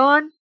bar is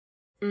on.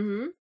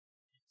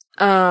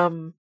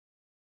 Mm-hmm.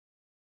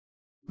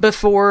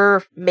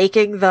 Before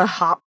making the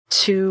hop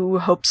to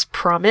Hope's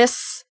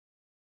Promise.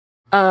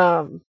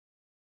 Who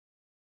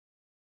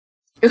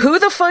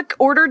the fuck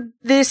ordered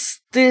this?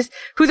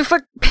 Who the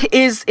fuck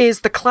is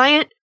the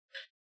client?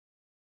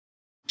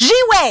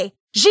 Jiwei!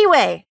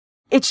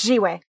 It's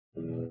Jiwei.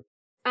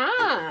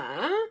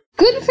 Ah.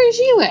 Good for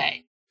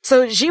Jiwei.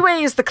 So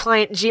Jiwei is the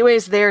client. Jiwei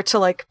is there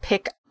to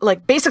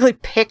basically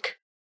pick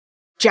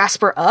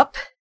Jasper up.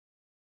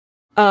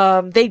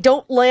 They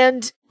don't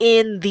land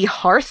in the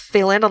hearth.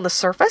 They land on the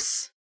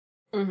surface.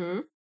 Mm-hmm.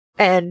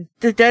 And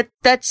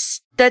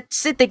that's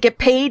it. They get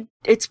paid.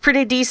 It's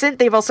pretty decent.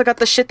 They've also got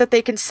the shit that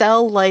they can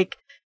sell, like,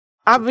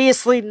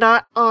 obviously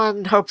not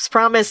on Hope's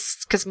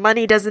Promise, because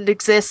money doesn't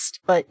exist,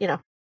 but, you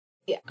know.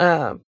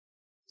 Yeah.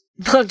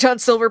 John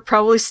Silver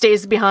probably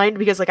stays behind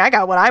because, like, I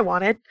got what I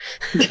wanted.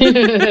 Yep.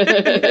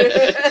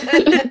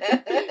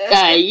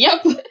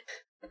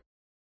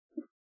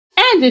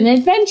 And an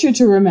adventure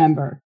to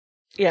remember.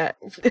 Yeah.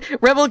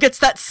 Rebel gets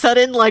that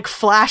sudden, like,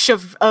 flash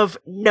of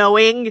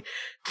knowing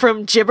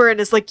from Gibber and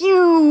is like,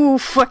 you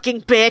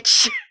fucking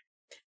bitch.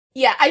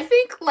 Yeah, I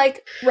think,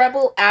 like,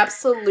 Rebel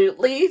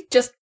absolutely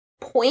just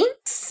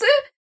points,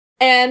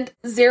 and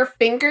their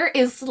finger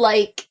is,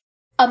 like,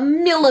 a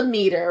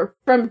millimeter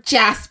from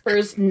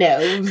Jasper's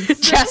nose.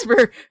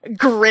 Jasper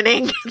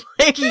grinning,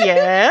 like,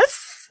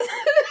 yes?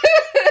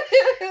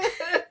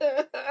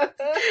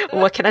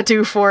 What can I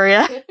do for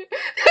you?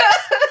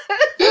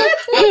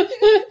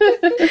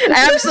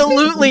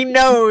 Absolutely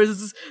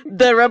knows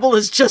the Rebel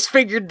has just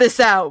figured this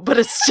out, but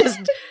it's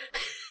just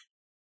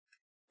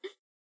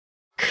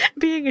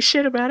being a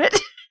shit about it.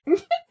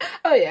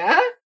 Oh, yeah?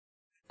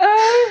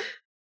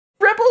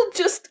 Rebel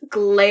just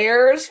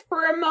glares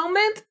for a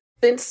moment,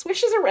 then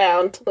swishes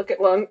around to look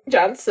at Long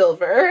John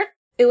Silver.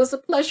 It was a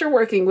pleasure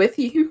working with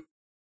you.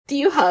 Do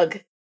you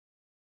hug?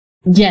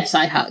 Yes,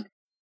 I hug.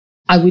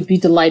 I would be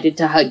delighted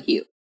to hug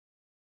you.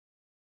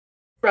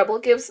 Rebel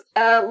gives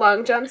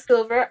Long John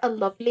Silver a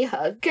lovely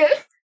hug.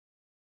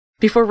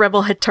 Before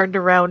Rebel had turned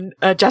around,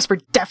 Jasper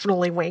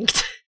definitely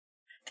winked.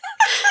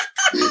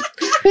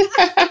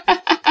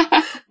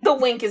 The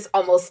wink is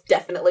almost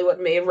definitely what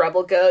made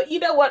Rebel go, you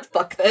know what,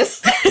 fuck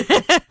this.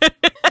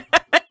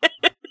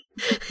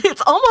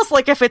 It's almost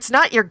like if it's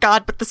not your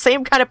god, but the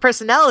same kind of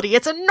personality,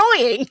 it's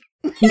annoying!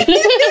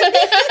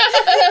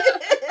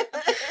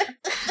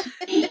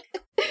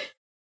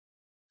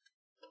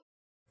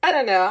 I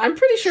don't know, I'm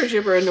pretty sure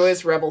Gibber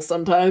annoys Rebel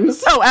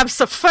sometimes. Oh,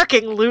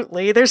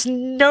 abso-fucking-lutely. There's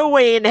no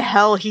way in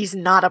hell he's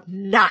not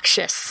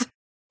obnoxious.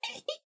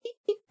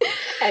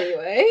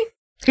 Anyway.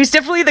 He's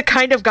definitely the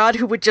kind of god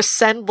who would just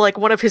send, like,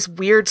 one of his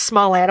weird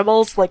small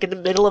animals, like, in the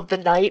middle of the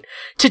night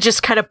to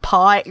just kind of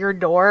paw at your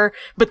door,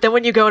 but then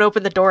when you go and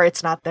open the door,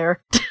 it's not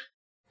there.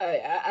 Oh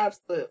yeah,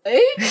 absolutely.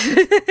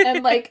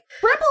 And, like,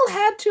 Rebel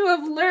had to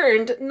have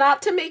learned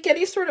not to make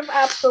any sort of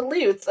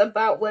absolutes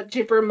about what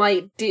Gibber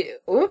might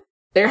do.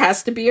 There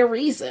has to be a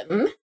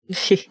reason.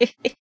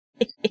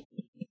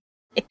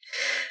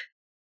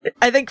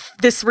 I think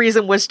this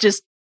reason was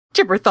just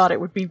Gibber thought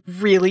it would be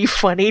really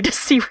funny to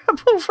see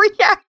Rebel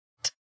react.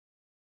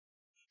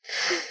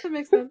 That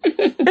makes sense.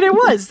 And it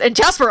was. And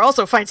Jasper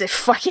also finds it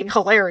fucking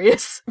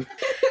hilarious.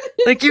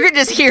 Like, you can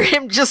just hear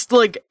him just,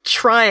 like,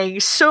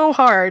 trying so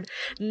hard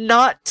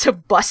not to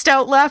bust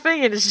out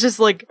laughing, and it's just,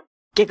 like,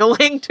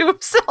 giggling to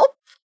himself.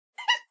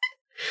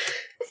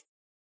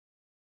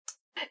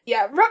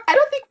 Yeah, I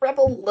don't think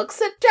Rebel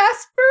looks at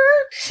Jasper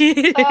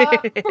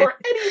for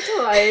any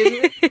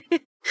time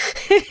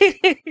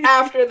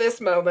after this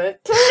moment.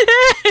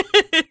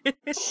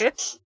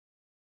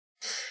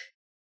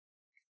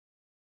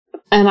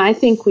 And I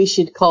think we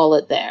should call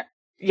it there.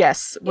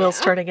 Yes, Will's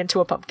turning into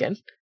a pumpkin.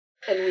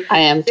 I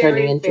am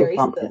turning into a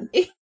pumpkin.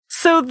 Silly.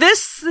 So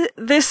this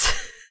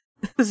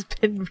has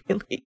been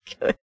really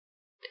good.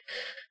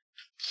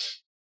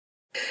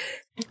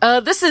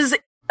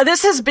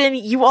 This has been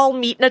You All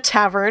Meet in a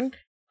Tavern,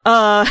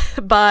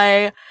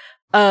 by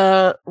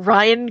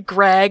Ryan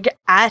Gregg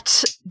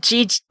at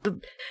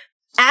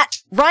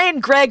Ryan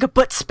Gregg,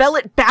 but spell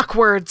it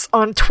backwards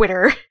on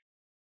Twitter.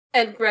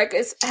 And Greg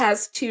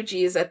has 2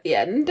 G's at the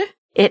end.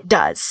 It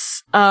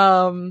does.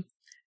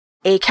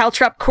 A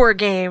Caltrop core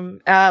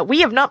game.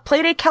 We have not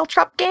played a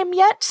Caltrop game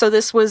yet, so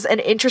this was an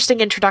interesting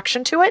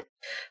introduction to it.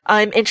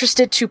 I'm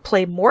interested to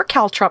play more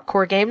Caltrop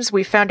core games.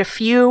 We found a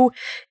few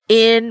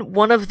in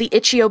one of the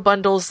Itch.io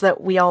bundles that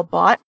we all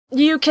bought.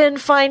 You can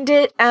find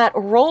it at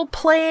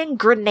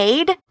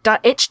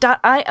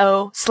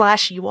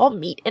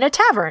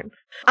roleplayinggrenade.itch.io/youallmeetinatavern.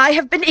 I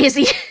have been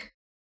Izzy.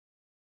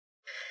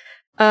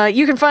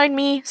 You can find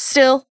me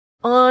still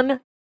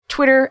on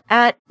Twitter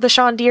at the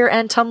Sean Deere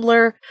and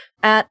Tumblr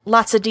at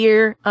lots of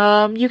deer.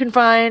 You can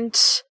find,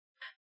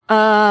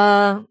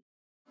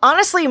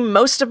 honestly,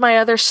 most of my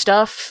other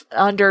stuff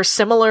under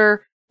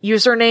similar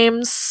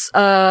usernames,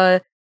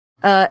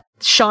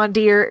 Sean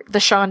Deere, the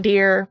Sean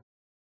Deere,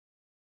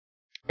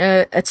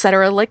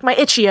 etc., like my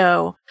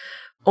Itch.io,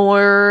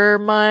 or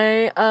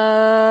my,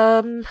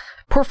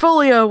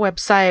 portfolio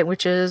website,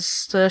 which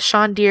is the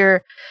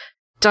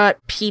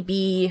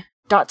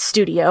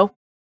seandeere.pb.studio.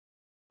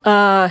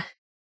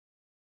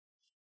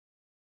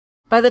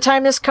 By the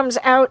time this comes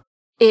out,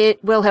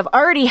 it will have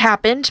already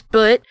happened,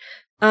 but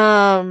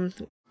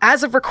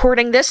as of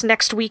recording this,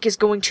 next week is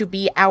going to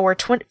be our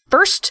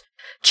first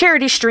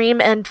charity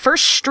stream and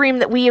first stream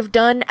that we have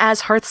done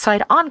as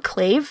Hearthside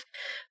Enclave.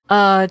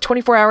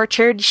 24-hour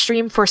charity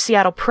stream for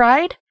Seattle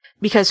Pride,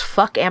 because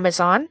fuck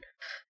Amazon.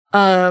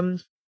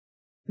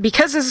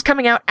 Because this is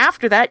coming out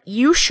after that,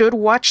 you should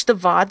watch the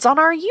VODs on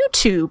our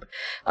YouTube.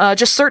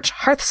 Just search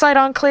Hearthside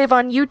Enclave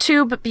on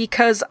YouTube,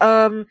 because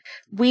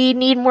we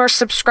need more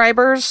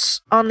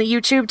subscribers on the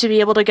YouTube to be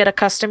able to get a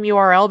custom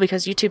URL,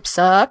 because YouTube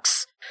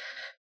sucks.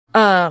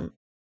 So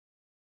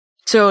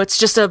it's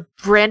just a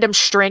random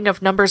string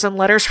of numbers and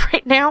letters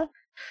right now.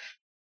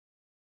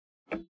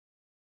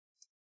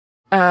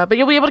 But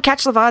you'll be able to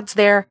catch the VODs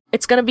there.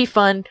 It's gonna be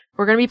fun.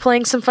 We're gonna be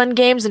playing some fun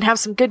games and have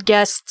some good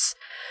guests.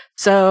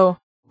 So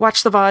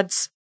watch the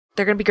VODs.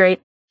 They're gonna be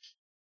great.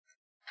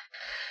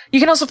 You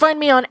can also find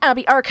me on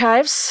Abbey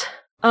Archives,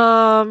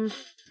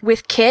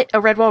 with Kit,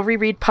 a Redwall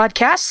Reread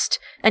podcast.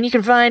 And you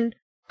can find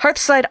you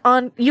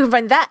can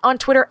find that on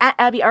Twitter at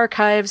Abbey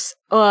Archives,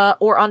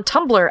 or on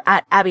Tumblr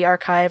at Abbey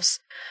Archives.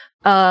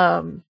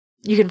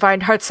 You can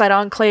find Hearthside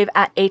Enclave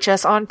at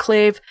HS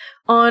Enclave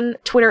on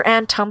Twitter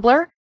and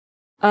Tumblr.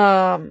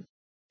 And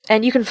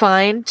you can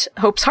find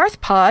Hope's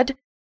Hearth Pod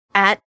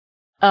at,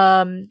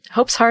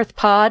 Hope's Hearth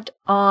Pod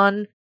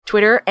on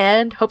Twitter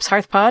and Hope's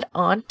Hearth Pod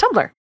on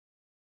Tumblr.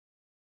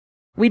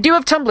 We do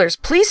have Tumblrs.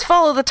 Please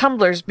follow the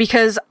Tumblrs,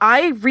 because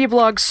I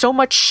reblog so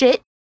much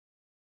shit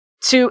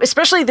to,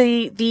 especially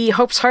the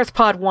Hope's Hearth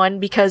Pod one,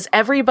 because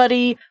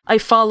everybody I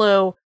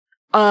follow,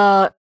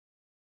 like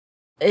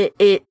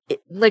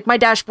my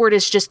dashboard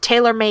is just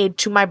tailor-made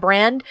to my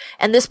brand,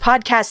 and this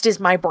podcast is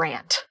my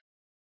brand.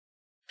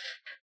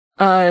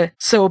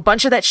 So a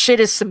bunch of that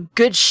shit is some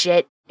good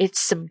shit. It's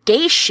some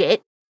gay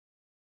shit.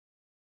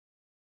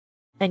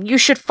 And you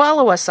should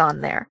follow us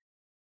on there.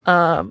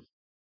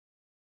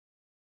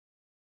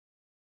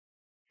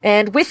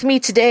 And with me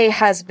today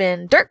has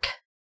been Dirk.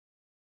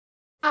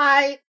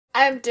 Hi,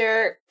 I'm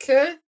Dirk.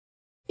 You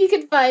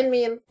can find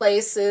me in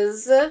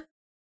places.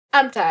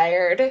 I'm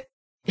tired.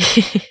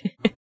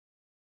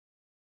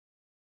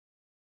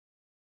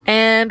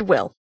 And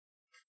Will.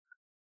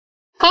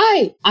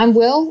 Hi, I'm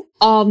Will.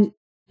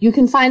 You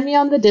can find me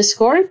on the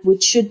Discord,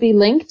 which should be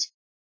linked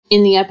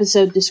in the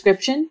episode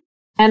description.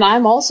 And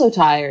I'm also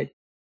tired.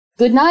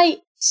 Good night.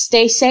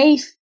 Stay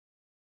safe.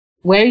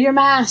 Wear your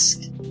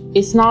mask.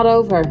 It's not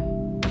over.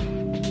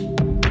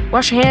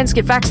 Wash your hands,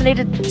 get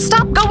vaccinated.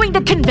 Stop going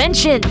to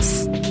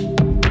conventions!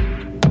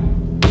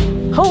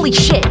 Holy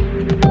shit.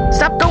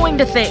 Stop going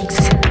to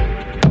things.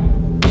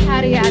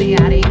 Howdy, howdy,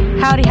 howdy.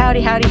 Howdy,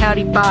 howdy, howdy,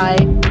 howdy, bye.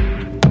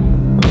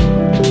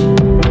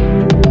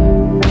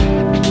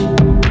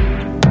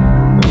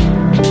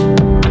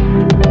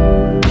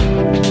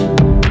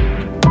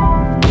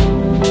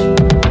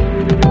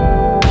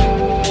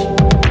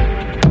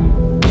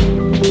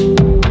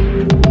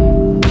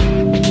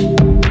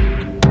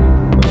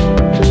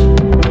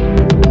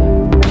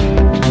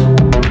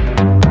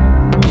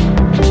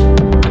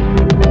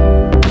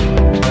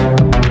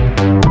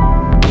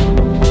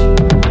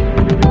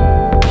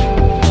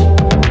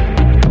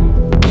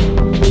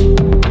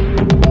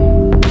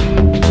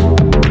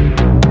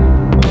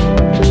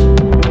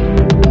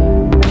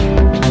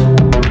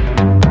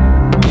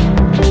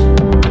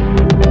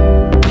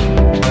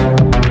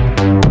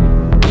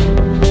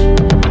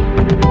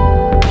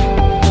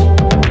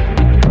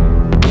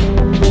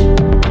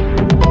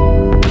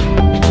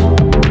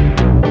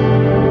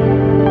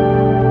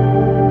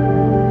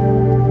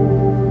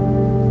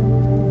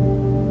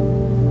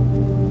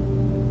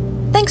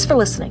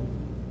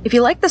 If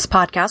you like this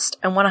podcast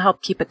and want to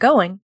help keep it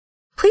going,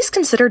 please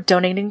consider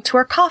donating to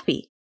our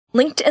Ko-fi,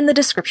 linked in the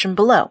description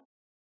below.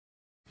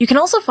 You can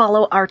also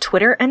follow our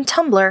Twitter and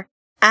Tumblr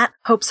at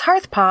Hope's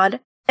Hearthpod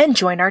and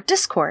join our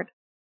Discord.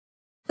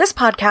 This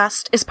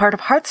podcast is part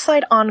of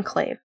Hearthside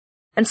Enclave,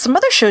 and some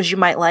other shows you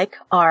might like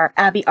are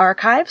Abbey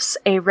Archives,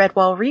 a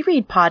Redwall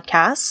reread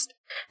podcast,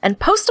 and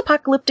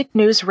Post-Apocalyptic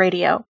News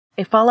Radio,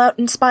 a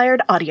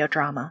Fallout-inspired audio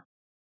drama.